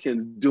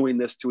Republicans doing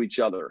this to each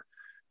other.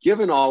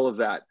 Given all of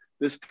that,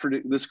 this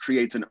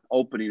creates an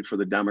opening for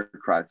the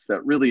Democrats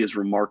that really is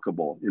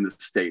remarkable in the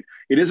state.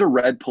 It is a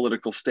red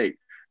political state.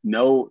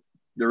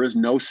 There is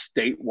no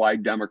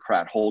statewide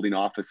Democrat holding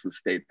office in the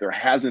state. There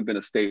hasn't been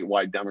a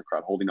statewide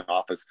Democrat holding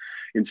office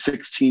in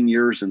 16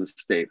 years in the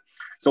state.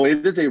 So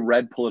it is a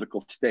red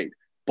political state.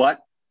 But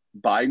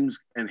Biden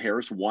and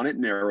Harris won it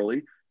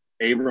narrowly.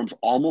 Abrams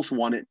almost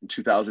won it in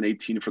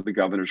 2018 for the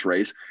governor's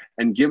race.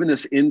 And given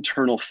this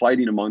internal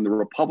fighting among the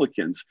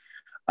Republicans,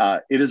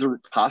 it is a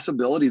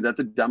possibility that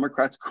the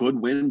Democrats could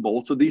win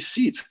both of these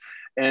seats.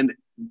 And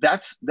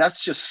that's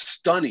just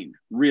stunning,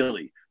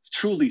 really. It's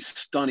truly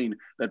stunning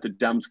that the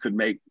Dems could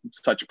make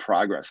such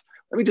progress.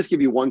 Let me just give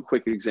you one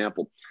quick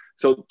example.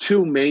 So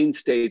two main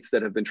states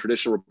that have been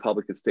traditional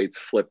Republican states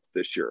flipped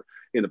this year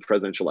in the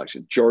presidential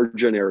election,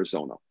 Georgia and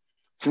Arizona.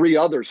 Three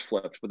others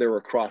flipped, but they were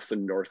across the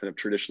north and have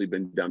traditionally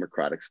been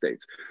Democratic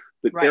states.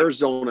 Right.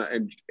 Arizona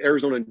and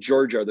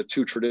Georgia are the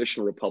two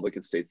traditional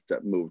Republican states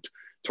that moved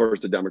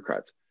towards the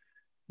Democrats.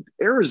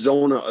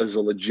 Arizona is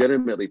a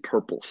legitimately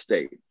purple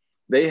state.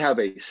 They have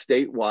a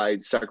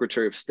statewide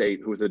Secretary of State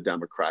who is a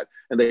Democrat,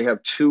 and they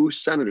have two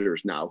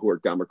senators now who are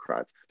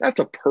Democrats. That's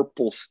a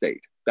purple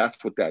state.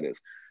 That's what that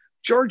is.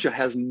 Georgia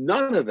has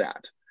none of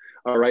that.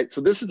 All right. So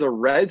this is a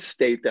red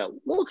state that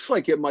looks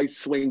like it might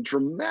swing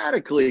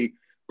dramatically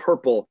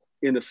purple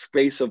in the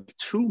space of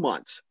 2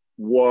 months.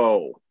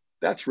 Whoa.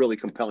 That's really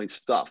compelling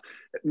stuff.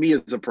 Me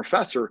as a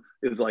professor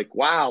is like,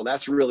 wow,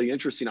 that's really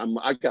interesting.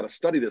 I've got to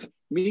study this.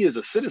 Me as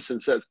a citizen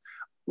says,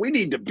 we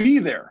need to be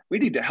there. We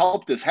need to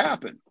help this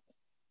happen.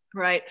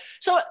 Right.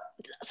 So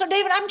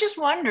David, I'm just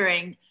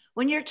wondering,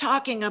 when you're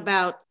talking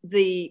about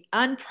the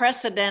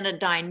unprecedented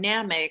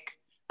dynamic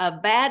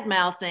of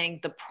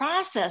bad-mouthing the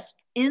process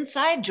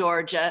inside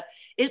Georgia,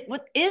 if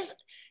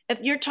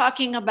you're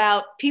talking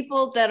about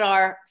people that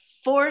are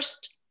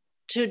forced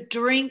to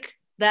drink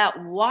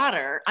that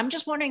water, I'm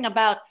just wondering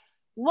about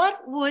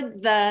would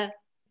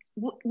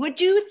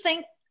you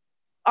think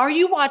are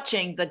you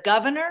watching the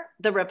governor,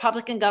 the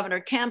Republican governor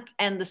Kemp,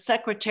 and the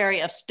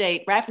Secretary of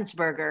State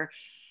Raffensperger?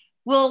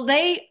 Will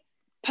they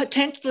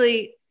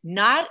potentially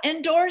not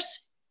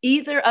endorse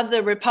either of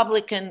the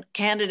Republican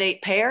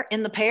candidate pair,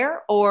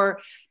 or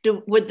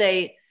would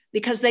they?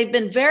 Because they've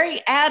been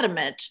very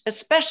adamant,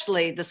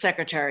 especially the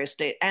Secretary of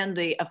State and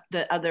the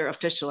other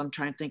official. I'm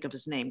trying to think of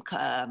his name.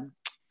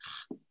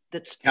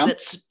 That's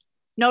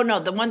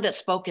the one that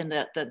spoke in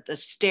the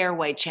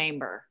stairway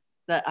chamber.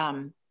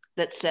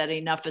 That said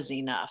enough is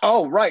enough.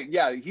 Oh, right.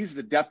 Yeah, he's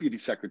the Deputy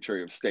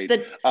Secretary of State.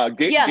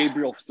 Yes.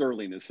 Gabriel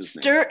Sterling is his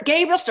name.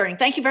 Gabriel Sterling,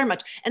 thank you very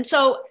much. And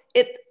so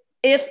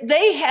if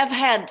they have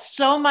had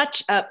so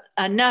much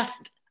enough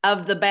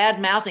of the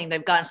bad mouthing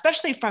they've gotten,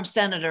 especially from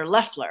Senator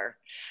Loeffler,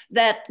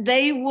 that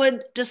they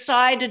would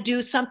decide to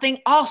do something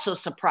also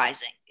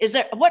surprising.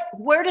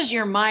 Where does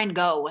your mind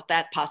go with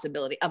that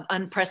possibility of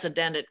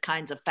unprecedented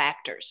kinds of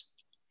factors?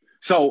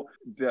 So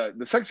the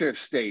Secretary of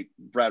State,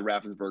 Brad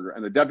Raffensperger,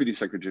 and the Deputy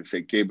Secretary of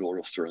State,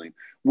 Gabriel Sterling,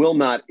 will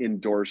not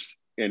endorse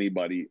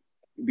anybody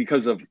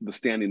because of the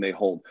standing they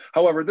hold.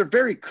 However, they're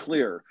very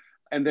clear,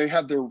 and they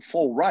have their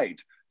full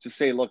right to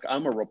say, look,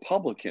 I'm a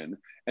Republican,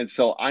 and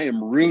so I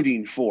am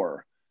rooting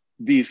for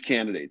these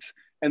candidates.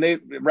 And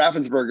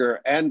Raffensperger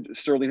and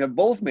Sterling have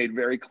both made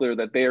very clear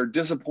that they are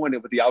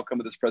disappointed with the outcome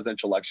of this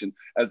presidential election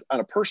as on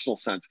a personal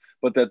sense,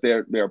 but that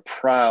they're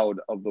proud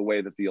of the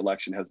way that the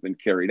election has been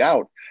carried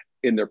out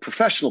in their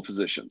professional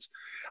positions.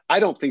 I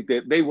don't think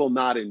that they will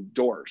not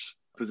endorse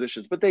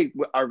positions, but they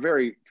are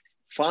very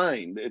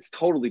fine. It's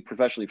totally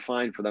professionally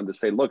fine for them to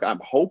say, look,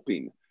 I'm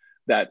hoping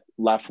that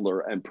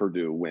Loeffler and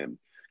Perdue win.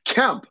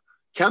 Kemp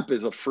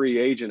is a free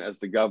agent as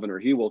the governor.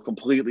 He will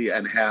completely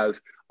and has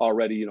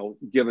already,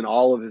 given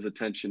all of his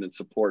attention and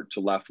support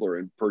to Loeffler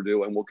and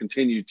Perdue, and will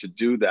continue to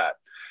do that.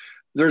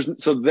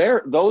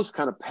 Those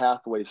kind of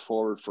pathways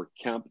forward for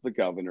Kemp, the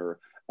governor,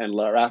 and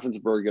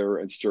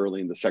Raffensperger and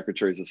Sterling, the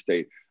secretaries of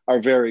state,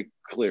 are very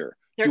clear.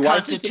 They're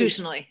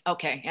constitutionally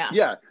okay. Yeah.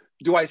 Yeah.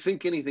 Do I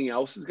think anything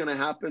else is going to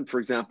happen? For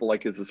example,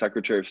 like, is the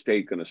Secretary of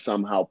State going to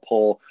somehow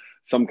pull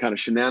some kind of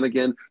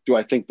shenanigan? Do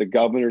I think the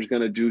governor is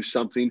going to do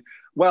something?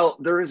 Well,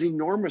 there is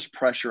enormous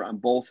pressure on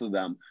both of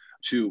them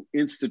to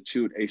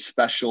institute a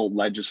special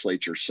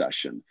legislature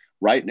session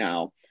right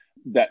now.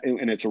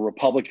 And it's a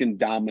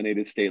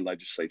Republican-dominated state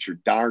legislature,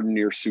 darn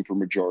near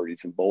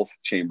supermajorities in both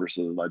chambers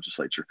of the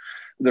legislature.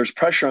 There's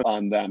pressure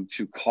on them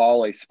to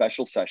call a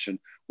special session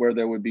where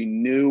there would be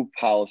new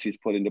policies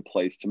put into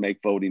place to make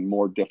voting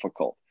more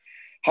difficult.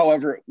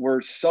 However,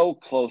 we're so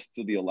close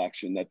to the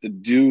election that to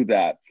do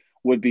that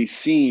would be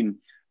seen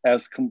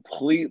as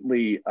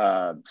completely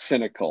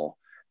cynical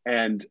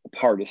and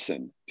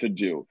partisan to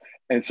do.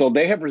 And so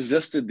they have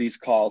resisted these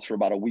calls for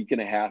about a week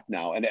and a half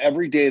now. And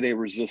every day they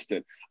resist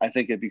it, I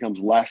think it becomes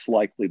less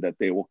likely that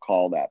they will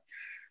call that.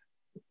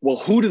 Well,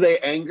 who do they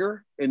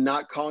anger in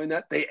not calling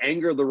that? They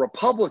anger the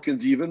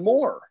Republicans even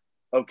more,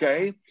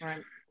 okay?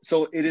 Right.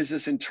 So it is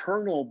this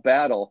internal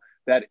battle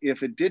that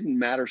if it didn't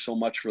matter so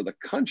much for the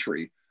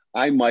country,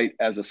 I might,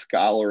 as a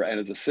scholar and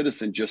as a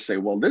citizen, just say,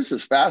 well, this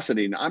is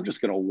fascinating. I'm just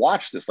going to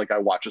watch this like I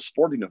watch a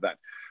sporting event.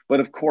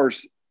 But of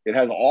course, it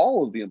has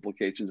all of the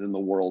implications in the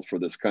world for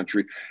this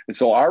country. And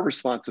so our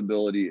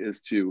responsibility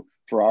is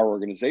for our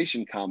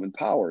organization, Common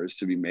Power, is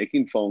to be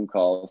making phone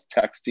calls,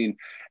 texting,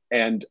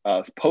 and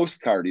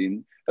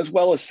postcarding, as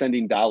well as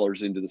sending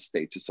dollars into the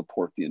state to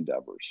support the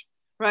endeavors.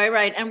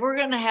 Right. And we're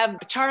going to have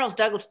Charles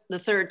Douglas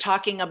III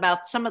talking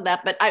about some of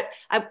that, but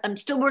I'm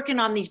still working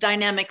on these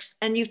dynamics.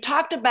 And you've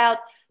talked about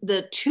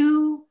the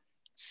two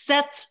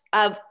sets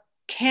of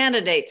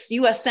candidates,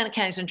 U.S. Senate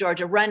candidates in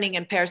Georgia running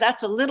in pairs.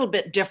 That's a little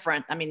bit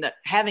different. I mean,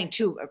 having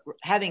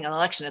an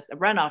election at the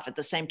runoff at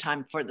the same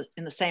time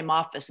in the same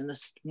office in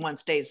this one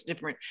state is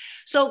different.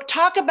 So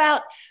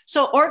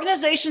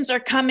organizations are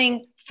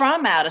coming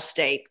from out of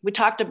state. We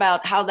talked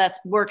about how that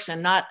works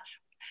and not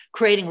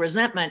creating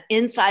resentment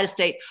inside a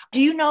state. Do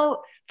you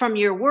know from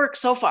your work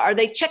so far, are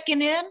they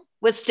checking in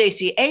with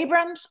Stacey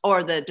Abrams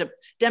or the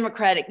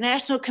Democratic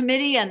National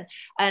Committee?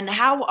 And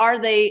how are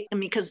they? I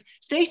mean, because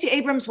Stacey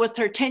Abrams, with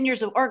her 10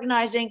 years of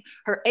organizing,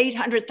 her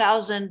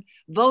 800,000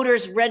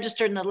 voters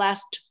registered in the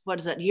last,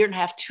 year and a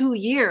half, 2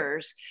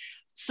 years.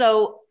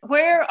 So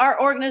where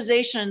are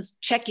organizations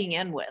checking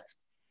in with?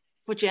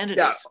 Which entities?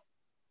 Yeah.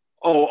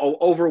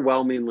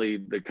 Overwhelmingly,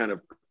 the kind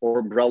of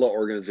umbrella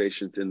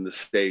organizations in the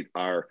state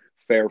are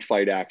Fair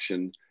Fight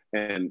Action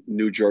and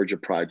New Georgia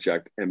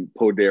Project and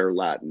Poder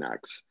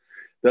Latinx.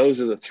 Those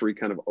are the three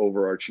kind of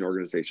overarching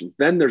organizations.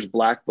 Then there's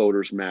Black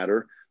Voters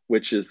Matter,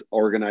 which is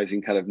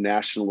organizing kind of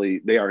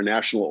nationally. They are a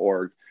national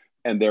org,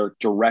 and they're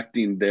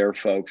directing their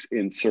folks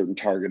in certain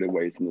targeted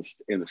ways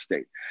in the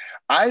state.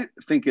 I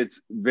think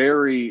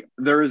there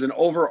is an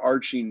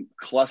overarching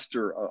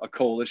cluster, a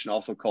coalition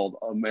also called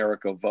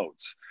America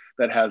Votes,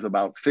 that has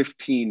about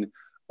 15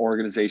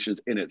 organizations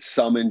in it,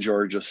 some in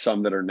Georgia,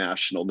 some that are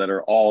national, that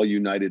are all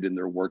united in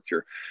their work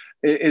here.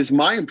 It is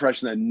my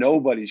impression that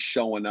nobody's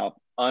showing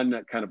up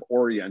kind of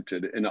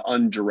oriented and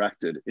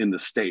undirected in the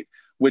state,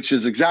 which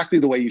is exactly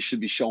the way you should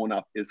be showing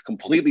up, is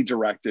completely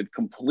directed,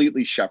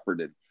 completely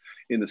shepherded.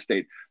 in the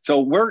state. So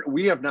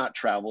we have not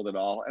traveled at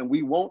all, and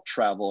we won't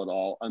travel at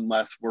all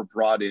unless we're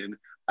brought in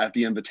at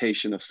the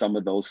invitation of some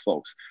of those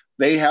folks.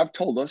 They have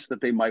told us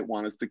that they might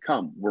want us to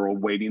come. We're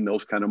awaiting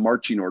those kind of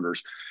marching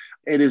orders.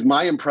 It is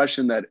my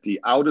impression that the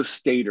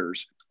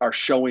out-of-staters are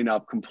showing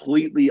up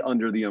completely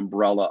under the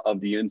umbrella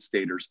of the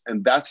in-staters.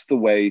 And that's the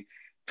way,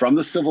 from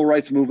the civil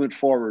rights movement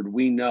forward,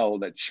 we know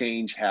that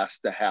change has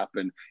to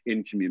happen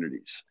in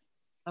communities.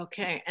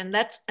 Okay, and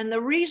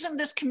the reason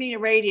this community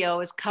radio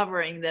is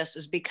covering this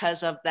is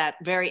because of that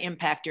very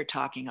impact you're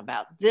talking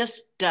about.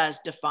 This does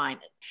define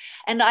it.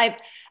 And I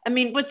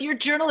mean, with your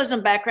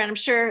journalism background, I'm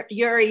sure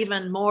you're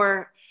even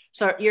more,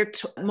 so you're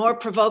more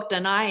provoked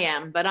than I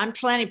am, but I'm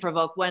plenty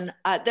provoked when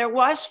there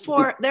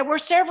were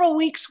several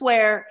weeks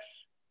where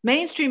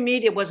mainstream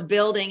media was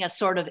building a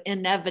sort of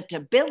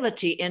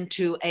inevitability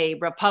into a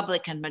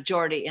Republican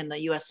majority in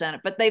the US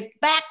Senate, but they've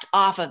backed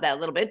off of that a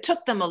little bit. It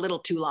took them a little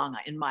too long,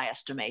 in my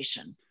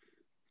estimation.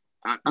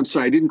 I'm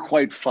sorry, I didn't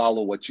quite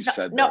follow what you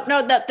said. No,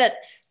 that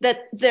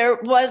there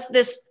was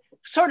this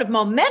sort of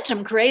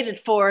momentum created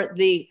for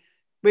the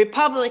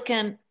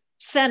Republican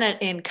Senate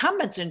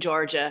incumbents in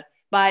Georgia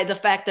by the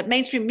fact that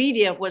mainstream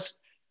media was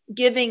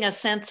giving a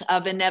sense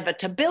of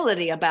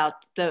inevitability about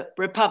the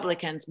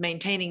Republicans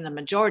maintaining the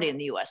majority in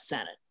the US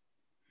Senate.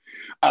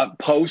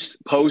 Post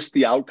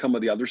the outcome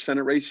of the other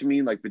Senate race, you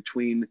mean,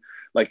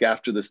 like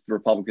after the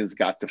Republicans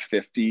got to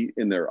 50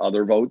 in their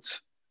other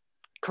votes?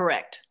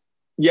 Correct.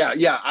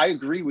 Yeah, I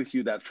agree with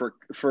you that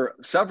for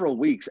several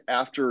weeks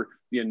after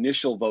the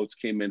initial votes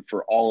came in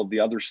for all of the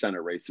other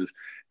Senate races,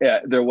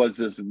 there was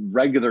this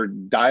regular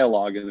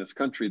dialogue in this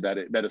country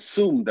that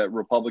assumed that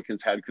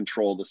Republicans had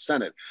control of the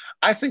Senate.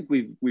 I think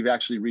we've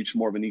actually reached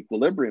more of an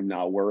equilibrium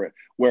now, where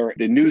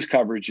the news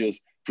coverage is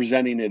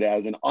presenting it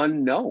as an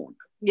unknown.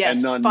 Yes,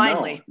 and unknown,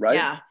 finally,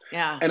 right?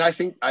 Yeah. And I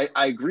think I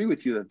agree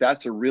with you that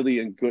that's a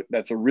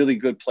really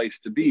good place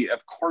to be.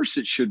 Of course,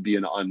 it should be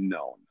an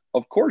unknown.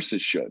 Of course,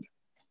 it should.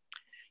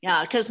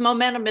 Yeah, because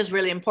momentum is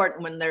really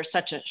important when there's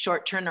such a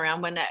short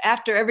turnaround. When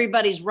after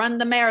everybody's run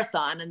the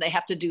marathon and they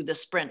have to do the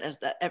sprint, as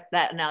that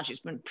analogy has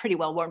been pretty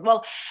well worn.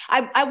 Well,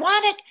 I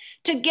wanted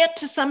to get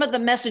to some of the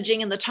messaging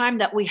in the time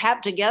that we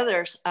have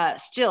together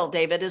still,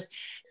 David, is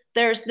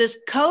there's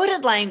this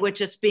coded language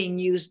that's being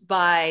used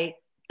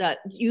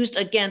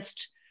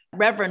against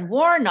Reverend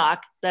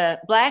Warnock, the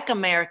Black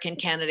American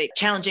candidate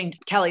challenging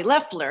Kelly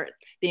Loeffler,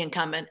 the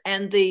incumbent,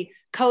 and the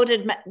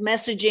coded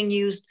messaging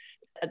used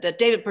that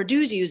David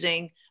Perdue's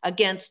using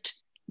against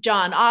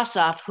John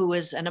Ossoff, who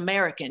is an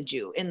American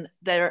Jew, and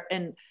the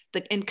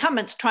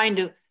incumbents trying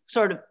to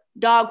sort of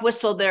dog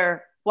whistle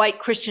their white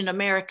Christian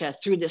America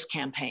through this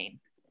campaign.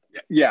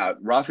 Yeah,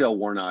 Raphael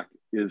Warnock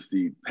is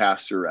the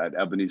pastor at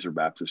Ebenezer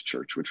Baptist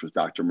Church, which was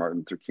Dr. Martin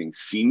Luther King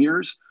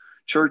Sr.'s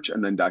church,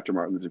 and then Dr.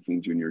 Martin Luther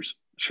King Jr.'s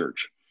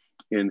church.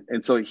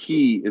 And so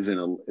he is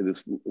in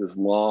this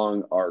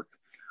long arc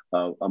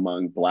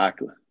among Black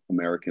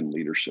American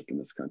leadership in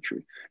this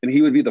country. And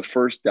he would be the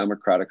first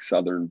Democratic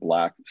Southern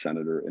Black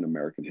senator in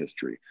American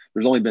history.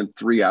 There's only been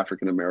 3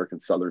 African-American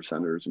Southern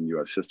senators in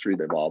US history.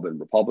 They've all been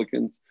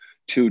Republicans,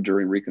 2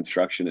 during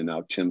Reconstruction, and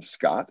now Tim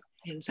Scott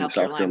in South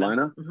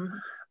Carolina.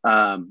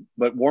 Mm-hmm.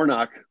 But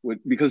Warnock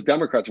because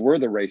Democrats were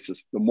the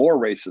more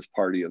racist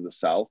party of the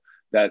South,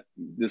 that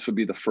this would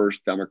be the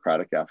first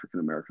Democratic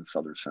African-American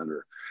Southern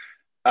senator.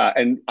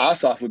 And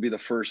Ossoff would be the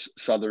first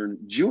Southern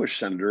Jewish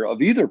senator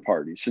of either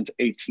party since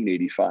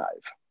 1885.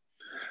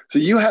 So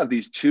you have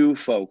these 2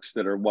 folks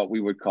that are what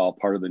we would call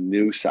part of the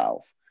New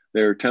South.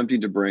 They're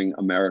attempting to bring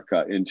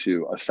America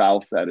into a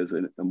South that is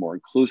a more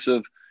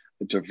inclusive,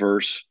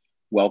 diverse,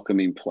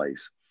 welcoming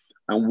place.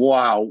 And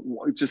wow,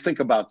 just think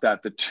about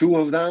that. The 2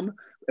 of them,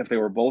 if they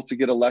were both to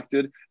get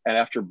elected, and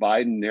after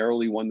Biden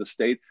narrowly won the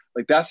state,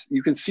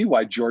 you can see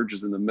why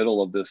Georgia's in the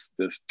middle of this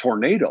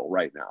tornado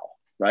right now,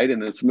 right?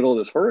 And it's the middle of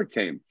this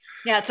hurricane.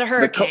 Yeah, it's a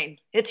hurricane.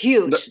 It's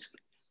huge.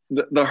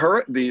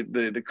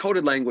 The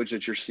coded language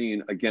that you're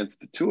seeing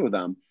against the 2 of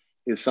them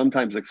is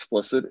sometimes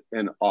explicit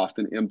and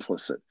often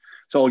implicit.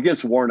 So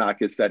against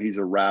Warnock, it's that he's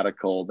a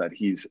radical, that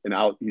he's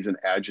an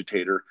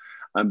agitator,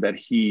 that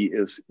he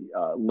is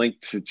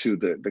linked to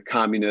the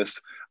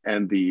communists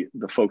and the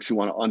folks who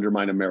want to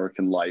undermine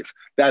American life.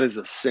 That is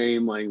the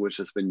same language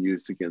that's been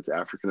used against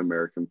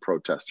African-American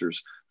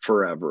protesters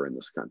forever in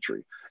this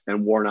country.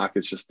 And Warnock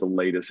is just the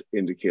latest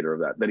indicator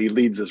of that he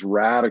leads this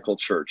radical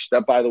church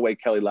that, by the way,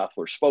 Kelly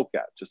Loeffler spoke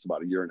at just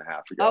about a year and a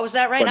half ago. Oh, was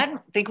that right? I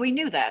didn't think we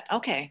knew that.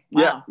 Okay.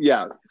 Wow.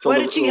 Yeah. So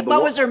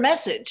what was her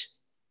message?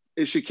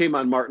 She came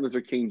on Martin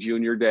Luther King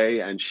Jr.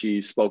 Day, and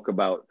she spoke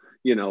about,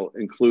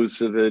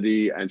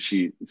 inclusivity. And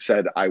she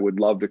said, I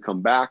would love to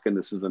come back, and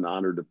this is an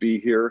honor to be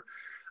here.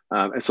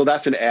 And so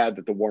that's an ad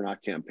that the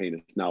Warnock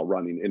campaign is now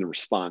running in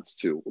response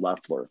to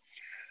Loeffler.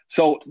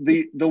 So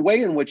the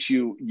way in which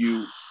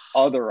you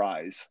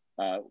otherize,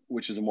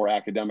 which is a more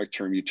academic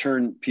term, you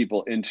turn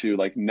people into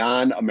like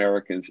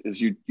non-Americans, is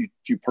you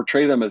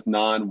portray them as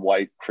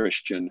non-white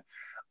Christian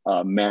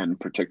men,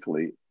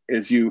 particularly,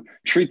 is you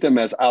treat them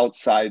as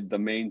outside the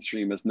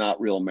mainstream, as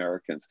not real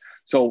Americans.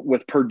 So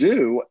with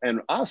Perdue and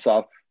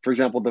Ossoff, For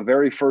example, the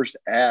very first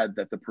ad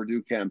that the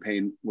Purdue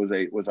campaign was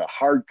a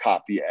hard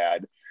copy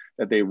ad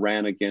that they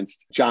ran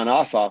against John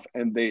Ossoff,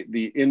 and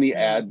in the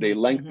ad they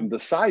lengthened the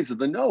size of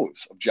the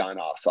nose of John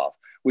Ossoff,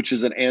 which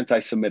is an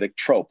anti-Semitic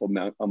trope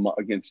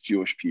against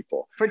Jewish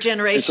people for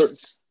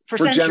generations, for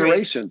centuries.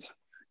 generations,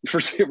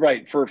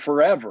 for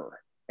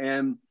forever.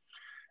 And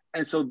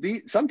so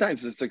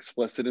sometimes it's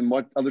explicit, and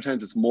other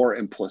times it's more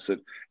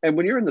implicit. And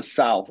when you're in the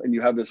South and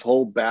you have this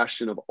whole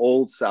bastion of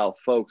old South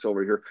folks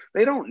over here,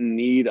 they don't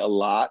need a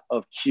lot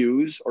of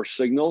cues or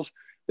signals.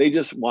 They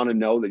just want to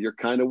know that you're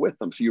kind of with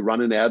them. So you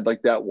run an ad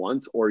like that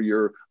once, or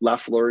you're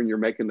Loeffler and you're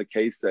making the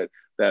case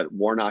that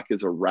Warnock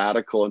is a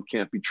radical and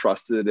can't be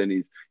trusted,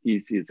 and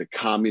he's a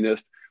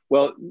communist.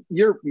 Well,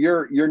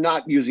 you're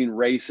not using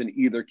race in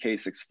either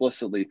case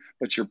explicitly,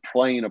 but you're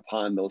playing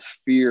upon those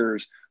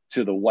fears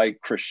to the white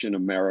Christian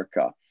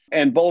America.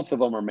 And both of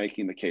them are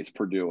making the case,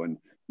 Purdue and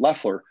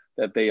Loeffler,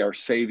 that they are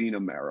saving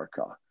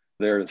America.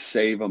 They're to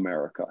save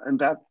America. And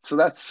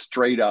that's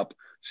straight up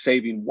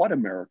saving what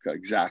America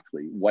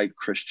exactly? White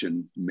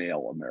Christian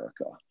male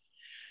America.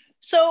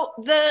 So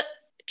the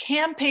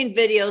campaign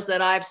videos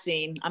that I've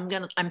seen,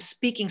 I'm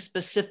speaking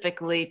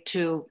specifically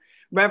to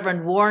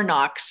Reverend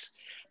Warnock's.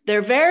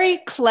 They're very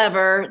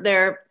clever.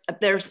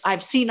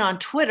 I've seen on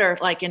Twitter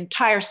like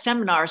entire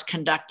seminars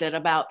conducted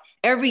about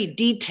every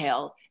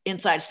detail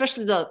inside,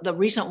 especially the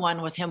recent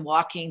one with him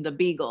walking the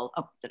beagle.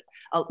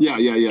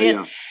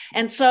 Yeah.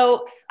 And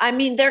so, I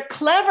mean, they're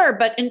clever,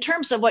 but in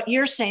terms of what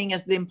you're saying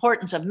is the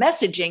importance of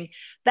messaging,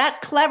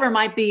 that clever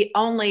might be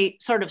only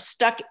sort of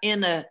stuck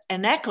in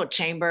an echo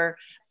chamber.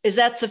 Is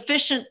that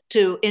sufficient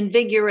to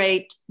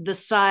invigorate the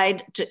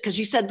side? Because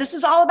you said this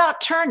is all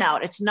about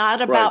turnout. It's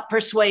not about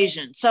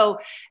persuasion. So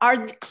are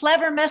the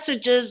clever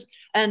messages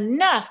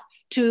enough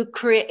to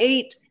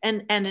create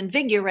and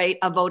invigorate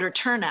a voter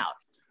turnout?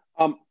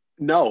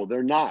 No,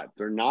 they're not.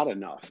 They're not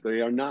enough.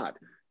 They are not.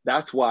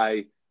 That's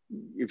why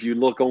if you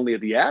look only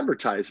at the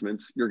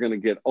advertisements, you're going to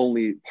get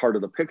only part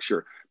of the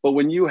picture. But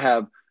when you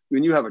have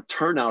a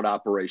turnout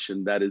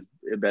operation that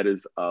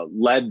is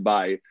led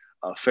by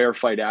Fair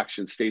Fight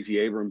Action, Stacey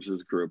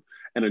Abrams's group,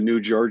 and a New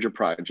Georgia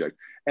Project,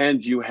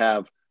 and you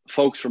have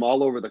folks from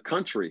all over the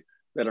country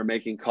that are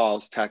making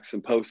calls, texts,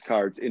 and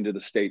postcards into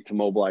the state to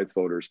mobilize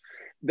voters,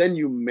 then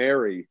you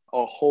marry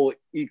a whole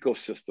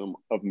ecosystem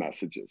of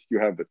messages. You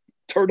have the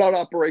turnout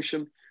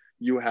operation,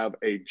 you have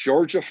a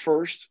Georgia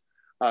first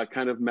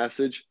kind of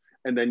message,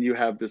 and then you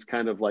have this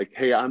kind of like,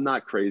 hey, I'm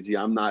not crazy.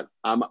 I'm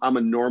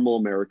a normal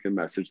American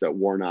message that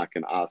Warnock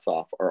and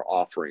Ossoff are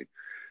offering.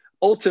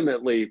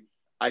 Ultimately,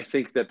 I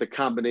think that the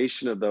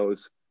combination of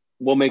those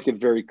will make it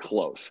very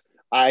close.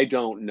 I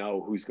don't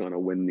know who's going to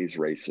win these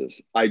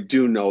races. I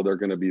do know they're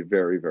going to be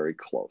very, very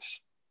close.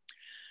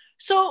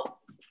 So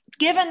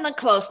given the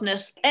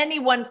closeness, any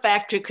one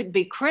factor could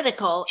be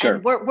critical. Sure.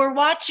 And we're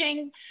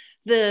watching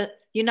the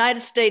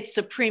United States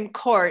Supreme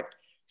Court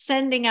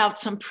sending out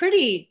some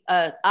pretty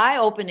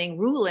eye-opening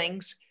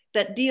rulings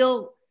that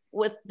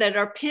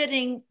are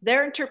pitting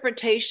their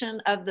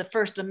interpretation of the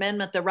First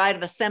Amendment, the right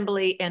of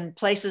assembly in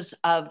places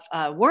of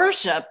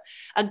worship,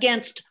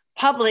 against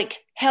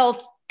public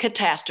health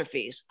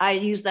catastrophes. I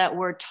use that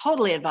word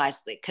totally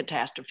advisedly,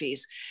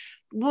 catastrophes.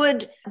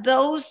 Would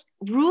those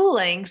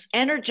rulings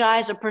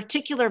energize a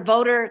particular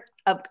voter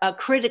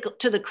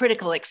to the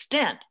critical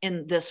extent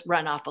in this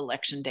runoff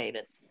election,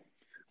 David?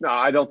 No,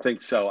 I don't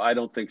think so.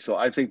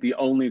 I think the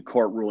only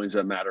court rulings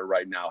that matter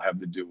right now have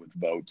to do with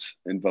votes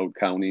and vote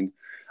counting.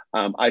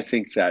 I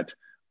think that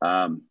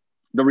the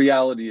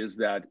reality is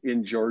that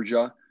in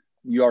Georgia,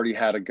 you already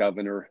had a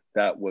governor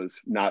that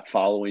was not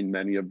following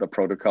many of the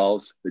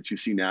protocols that you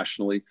see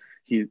nationally.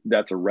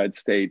 That's a red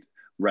state.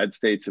 Red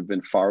states have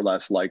been far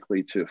less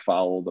likely to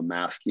follow the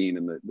masking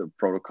and the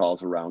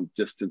protocols around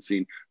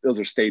distancing. Those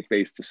are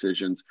state-based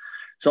decisions.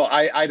 So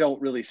I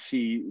don't really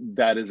see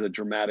that as a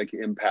dramatic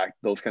impact,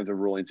 those kinds of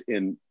rulings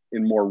in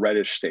more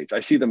reddish states. I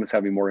see them as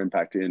having more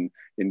impact in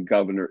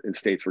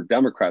states where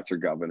Democrats are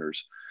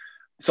governors.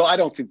 So I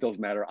don't think those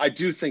matter. I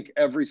do think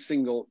every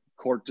single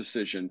court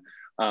decision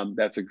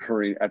that's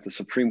occurring at the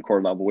Supreme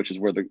Court level, which is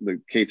where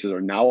the cases are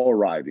now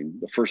arriving.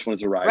 The first one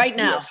has arrived right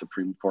now. The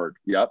Supreme Court.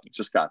 Yep,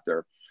 just got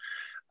there.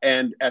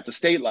 And at the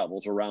state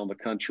levels around the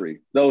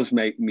country, those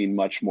mean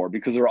much more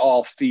because they're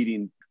all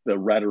feeding the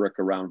rhetoric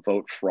around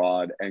vote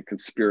fraud and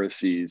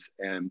conspiracies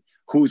and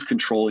who's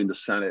controlling the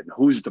Senate and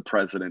who's the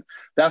president.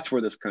 That's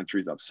where this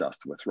country is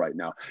obsessed with right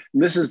now.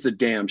 And this is the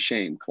damn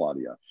shame,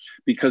 Claudia,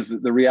 because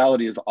the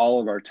reality is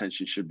all of our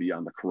attention should be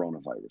on the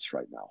coronavirus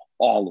right now.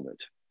 All of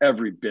it,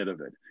 every bit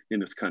of it in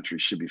this country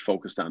should be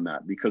focused on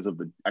that because of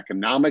the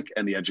economic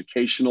and the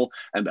educational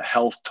and the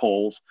health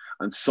tolls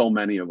on so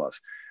many of us.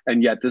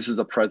 And yet this is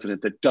a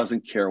president that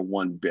doesn't care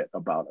one bit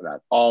about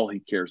that. All he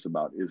cares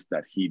about is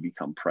that he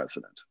become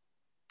president.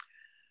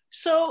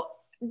 So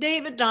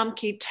David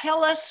Domke,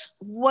 tell us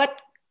what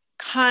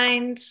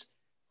kinds,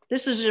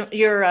 this is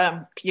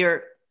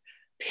your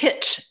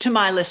pitch to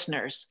my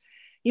listeners.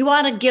 You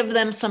want to give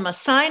them some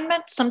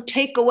assignments, some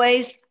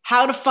takeaways,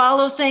 how to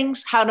follow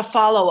things, how to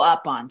follow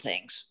up on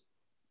things.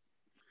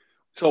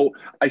 So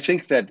I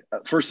think that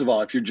first of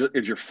all, if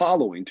you're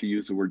following, to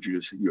use the word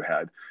you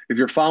had, if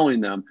you're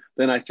following them,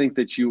 then I think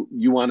that you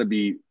want to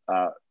be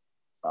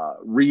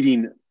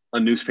reading a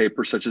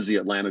newspaper such as the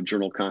Atlanta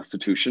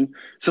Journal-Constitution.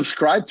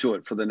 Subscribe to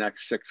it for the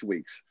next 6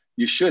 weeks.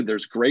 You should.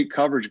 There's great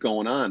coverage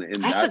going on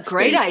in That's that a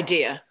great state,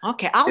 idea.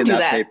 Okay, I'll in do that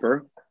that.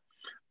 paper.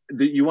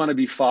 You want to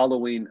be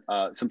following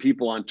some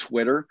people on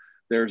Twitter.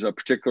 There's a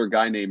particular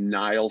guy named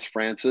Niles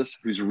Francis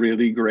who's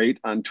really great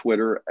on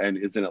Twitter and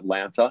is in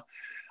Atlanta.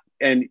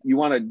 And you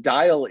want to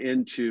dial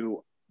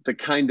into the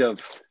kind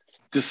of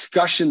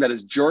discussion that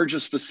is Georgia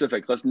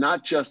specific. Let's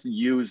not just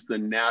use the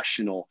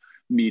national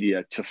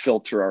media to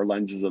filter our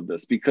lenses of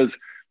this, because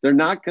they're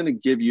not going to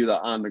give you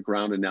the on the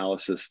ground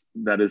analysis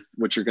that is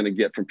what you're going to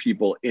get from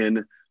people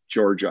in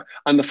Georgia.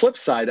 On the flip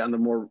side, on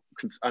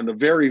the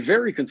very,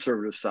 very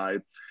conservative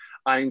side,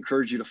 I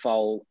encourage you to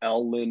follow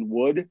L. Lynn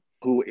Wood,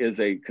 who is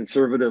a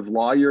conservative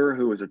lawyer,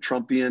 who is a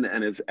Trumpian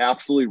and is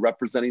absolutely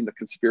representing the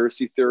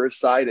conspiracy theorist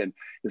side and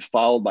is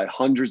followed by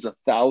hundreds of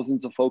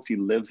thousands of folks. He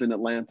lives in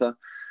Atlanta.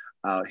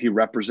 He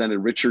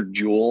represented Richard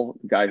Jewell,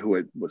 the guy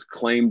who was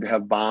claimed to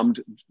have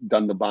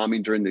done the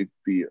bombing during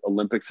the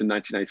Olympics in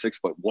 1996,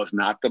 but was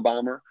not the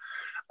bomber.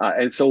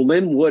 And so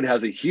Lynn Wood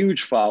has a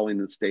huge following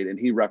in the state, and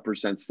he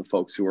represents the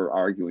folks who are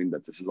arguing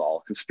that this is all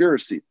a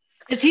conspiracy.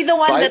 Is he the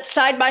one that's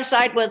side by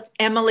side with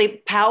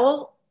Emily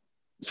Powell?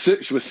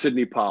 She was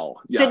Sidney Powell.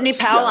 Yes, Sidney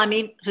Powell, yes. I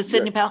mean, was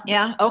Sidney Powell?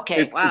 Yeah,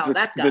 okay,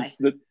 that guy.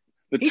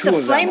 He's a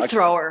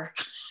flamethrower.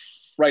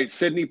 Right,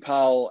 Sidney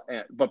Powell,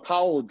 but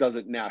Powell does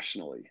it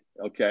nationally,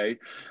 okay?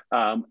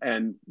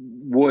 And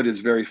Wood is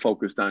very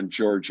focused on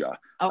Georgia.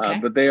 Okay.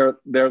 But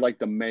they're like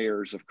the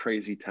mayors of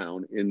crazy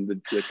town in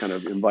the kind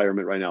of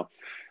environment right now.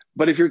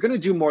 But if you're going to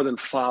do more than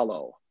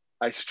follow,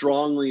 I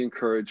strongly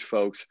encourage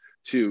folks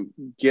to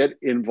get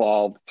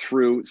involved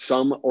through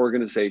some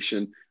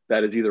organization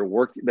that is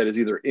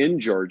either in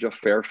Georgia,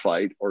 Fair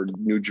Fight, or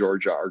New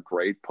Georgia are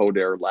great,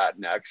 Poder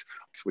Latinx,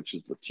 which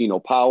is Latino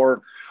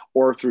Power,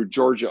 or through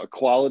Georgia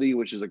Equality,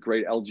 which is a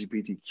great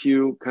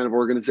LGBTQ kind of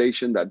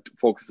organization that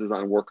focuses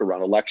on work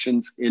around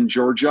elections in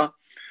Georgia,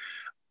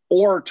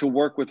 or to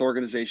work with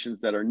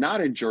organizations that are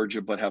not in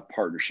Georgia but have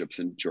partnerships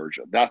in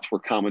Georgia. That's where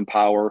Common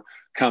Power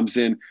comes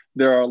in.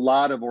 There are a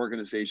lot of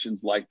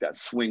organizations like that.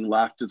 Swing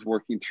Left is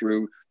working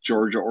through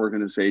Georgia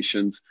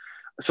organizations.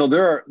 So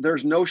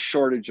there's no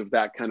shortage of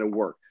that kind of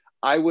work.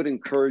 I would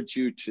encourage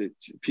you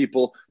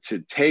people to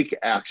take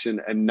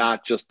action and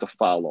not just to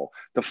follow.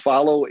 To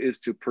follow is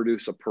to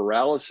produce a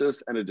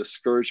paralysis and a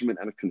discouragement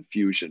and a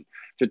confusion.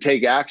 To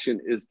take action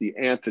is the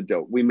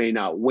antidote. We may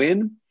not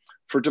win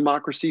for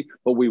democracy,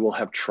 but we will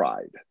have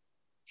tried.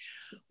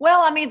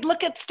 Well, I mean,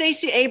 look at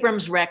Stacey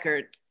Abrams'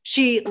 record.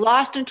 She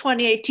lost in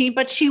 2018,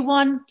 but she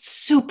won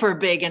super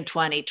big in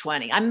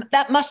 2020.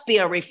 That must be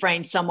a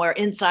refrain somewhere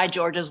inside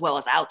Georgia as well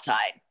as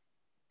outside.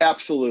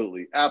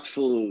 Absolutely.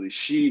 Absolutely.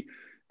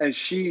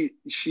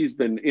 She's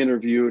been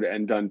interviewed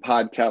and done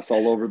podcasts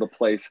all over the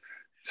place.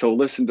 So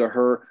listen to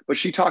her, but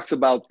she talks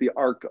about the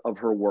arc of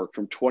her work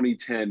from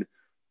 2010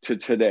 to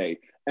today.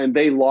 And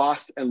they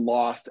lost and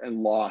lost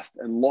and lost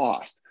and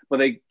lost, but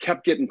they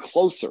kept getting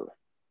closer.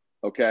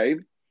 Okay.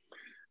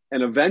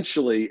 And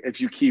eventually, if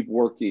you keep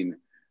working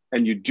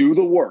and you do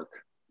the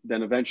work,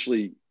 then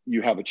eventually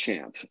you have a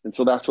chance. And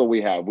so that's what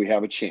we have. We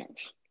have a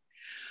chance.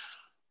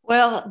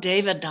 Well,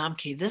 David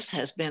Domke, this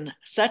has been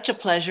such a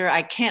pleasure.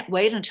 I can't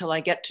wait until I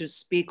get to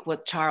speak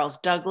with Charles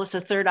Douglas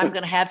III. I'm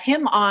going to have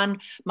him on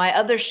my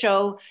other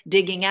show,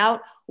 Digging Out.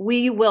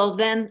 We will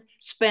then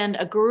spend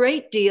a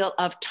great deal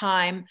of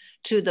time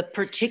to the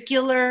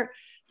particular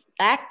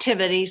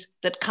activities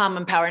that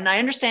Common Power, and I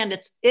understand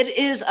it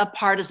is a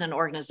partisan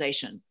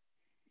organization.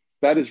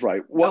 That is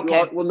right. Well,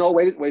 okay. Well, no,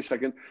 wait a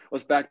second.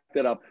 Let's back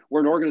that up.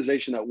 We're an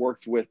organization that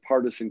works with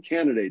partisan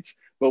candidates,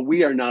 but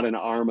we are not an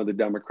arm of the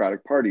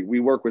Democratic Party. We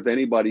work with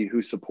anybody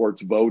who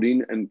supports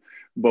voting and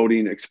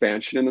voting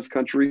expansion in this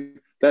country.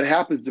 That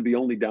happens to be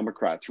only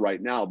Democrats right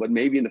now, but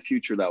maybe in the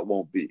future that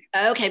won't be.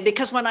 Okay,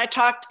 because when I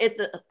talked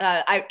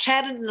I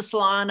chatted in the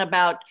salon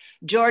about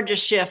Georgia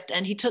shift,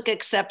 and he took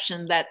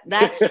exception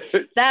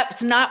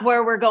that's not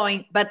where we're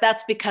going, but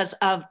that's because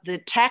of the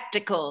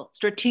tactical,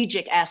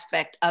 strategic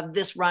aspect of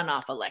this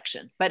runoff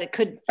election. But it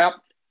could. Okay.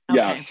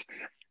 Yes.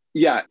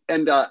 Yeah.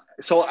 And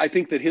so I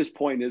think that his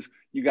point is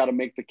you got to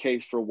make the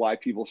case for why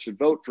people should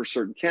vote for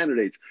certain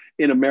candidates.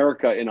 In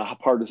America, in a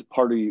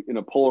party, in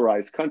a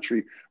polarized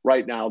country,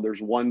 right now, there's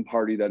one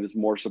party that is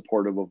more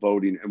supportive of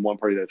voting and one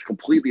party that's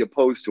completely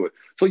opposed to it.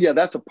 So yeah,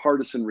 that's a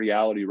partisan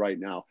reality right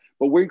now,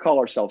 but we call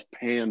ourselves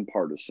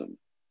pan-partisan.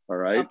 All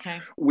right. Okay.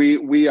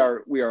 We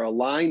are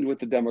aligned with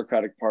the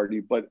Democratic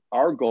Party, but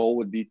our goal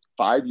would be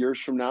 5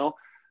 years from now,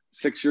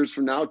 6 years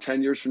from now,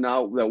 10 years from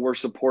now, that we're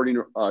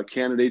supporting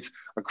candidates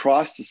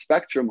across the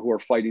spectrum who are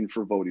fighting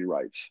for voting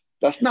rights.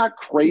 That's not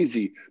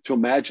crazy to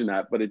imagine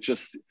that, but it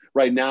just,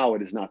 right now,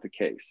 it is not the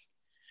case.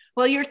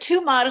 Well, you're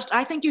too modest.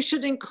 I think you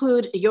should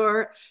include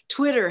your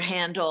Twitter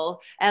handle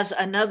as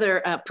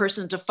another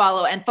person to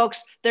follow. And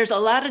folks, there's a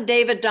lot of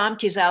David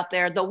Domkes out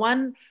there. The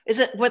one, is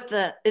it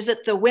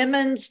the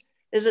women's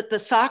Is it the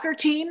soccer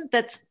team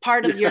that's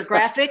part of your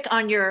graphic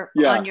on your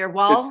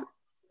wall?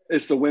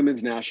 It's the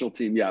women's national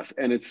team, yes.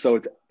 And it's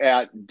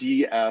at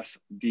DS,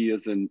 D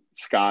as in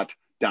Scott,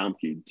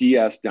 Domke,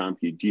 DS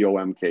Domke,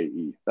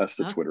 Domke. That's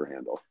the Twitter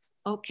handle.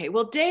 Okay.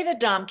 Well, David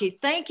Domke,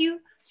 thank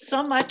you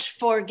so much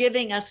for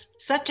giving us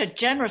such a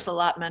generous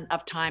allotment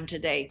of time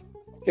today.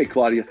 Hey,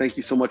 Claudia, thank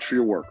you so much for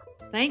your work.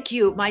 Thank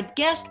you. My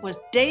guest was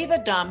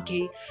David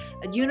Domke,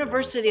 a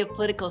University of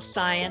Political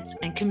Science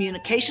and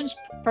Communications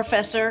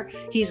professor.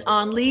 He's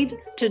on leave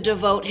to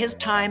devote his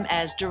time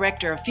as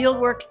Director of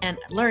Fieldwork and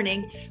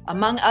Learning,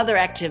 among other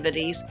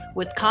activities,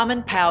 with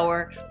Common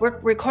Power. We're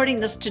recording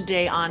this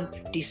today on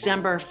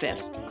December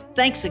 5th.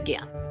 Thanks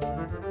again.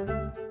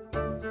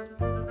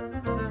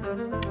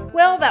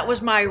 Well, that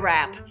was my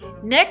wrap.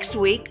 Next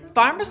week,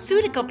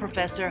 pharmaceutical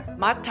professor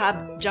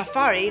Mahtab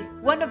Jafari,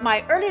 one of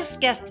my earliest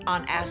guests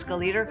on Ask a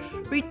Leader,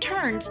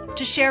 returns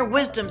to share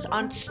wisdoms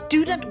on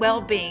student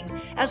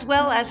well-being, as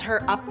well as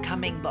her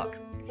upcoming book.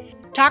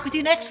 Talk with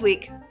you next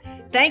week.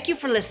 Thank you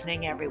for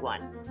listening,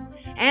 everyone.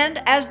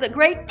 And as the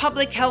great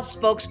public health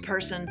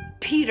spokesperson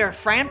Peter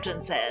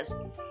Frampton says,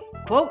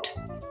 quote,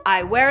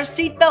 "I wear a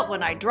seatbelt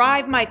when I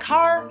drive my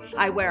car,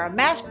 I wear a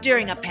mask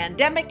during a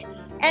pandemic,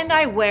 and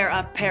I wear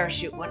a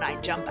parachute when I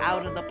jump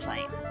out of the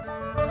plane."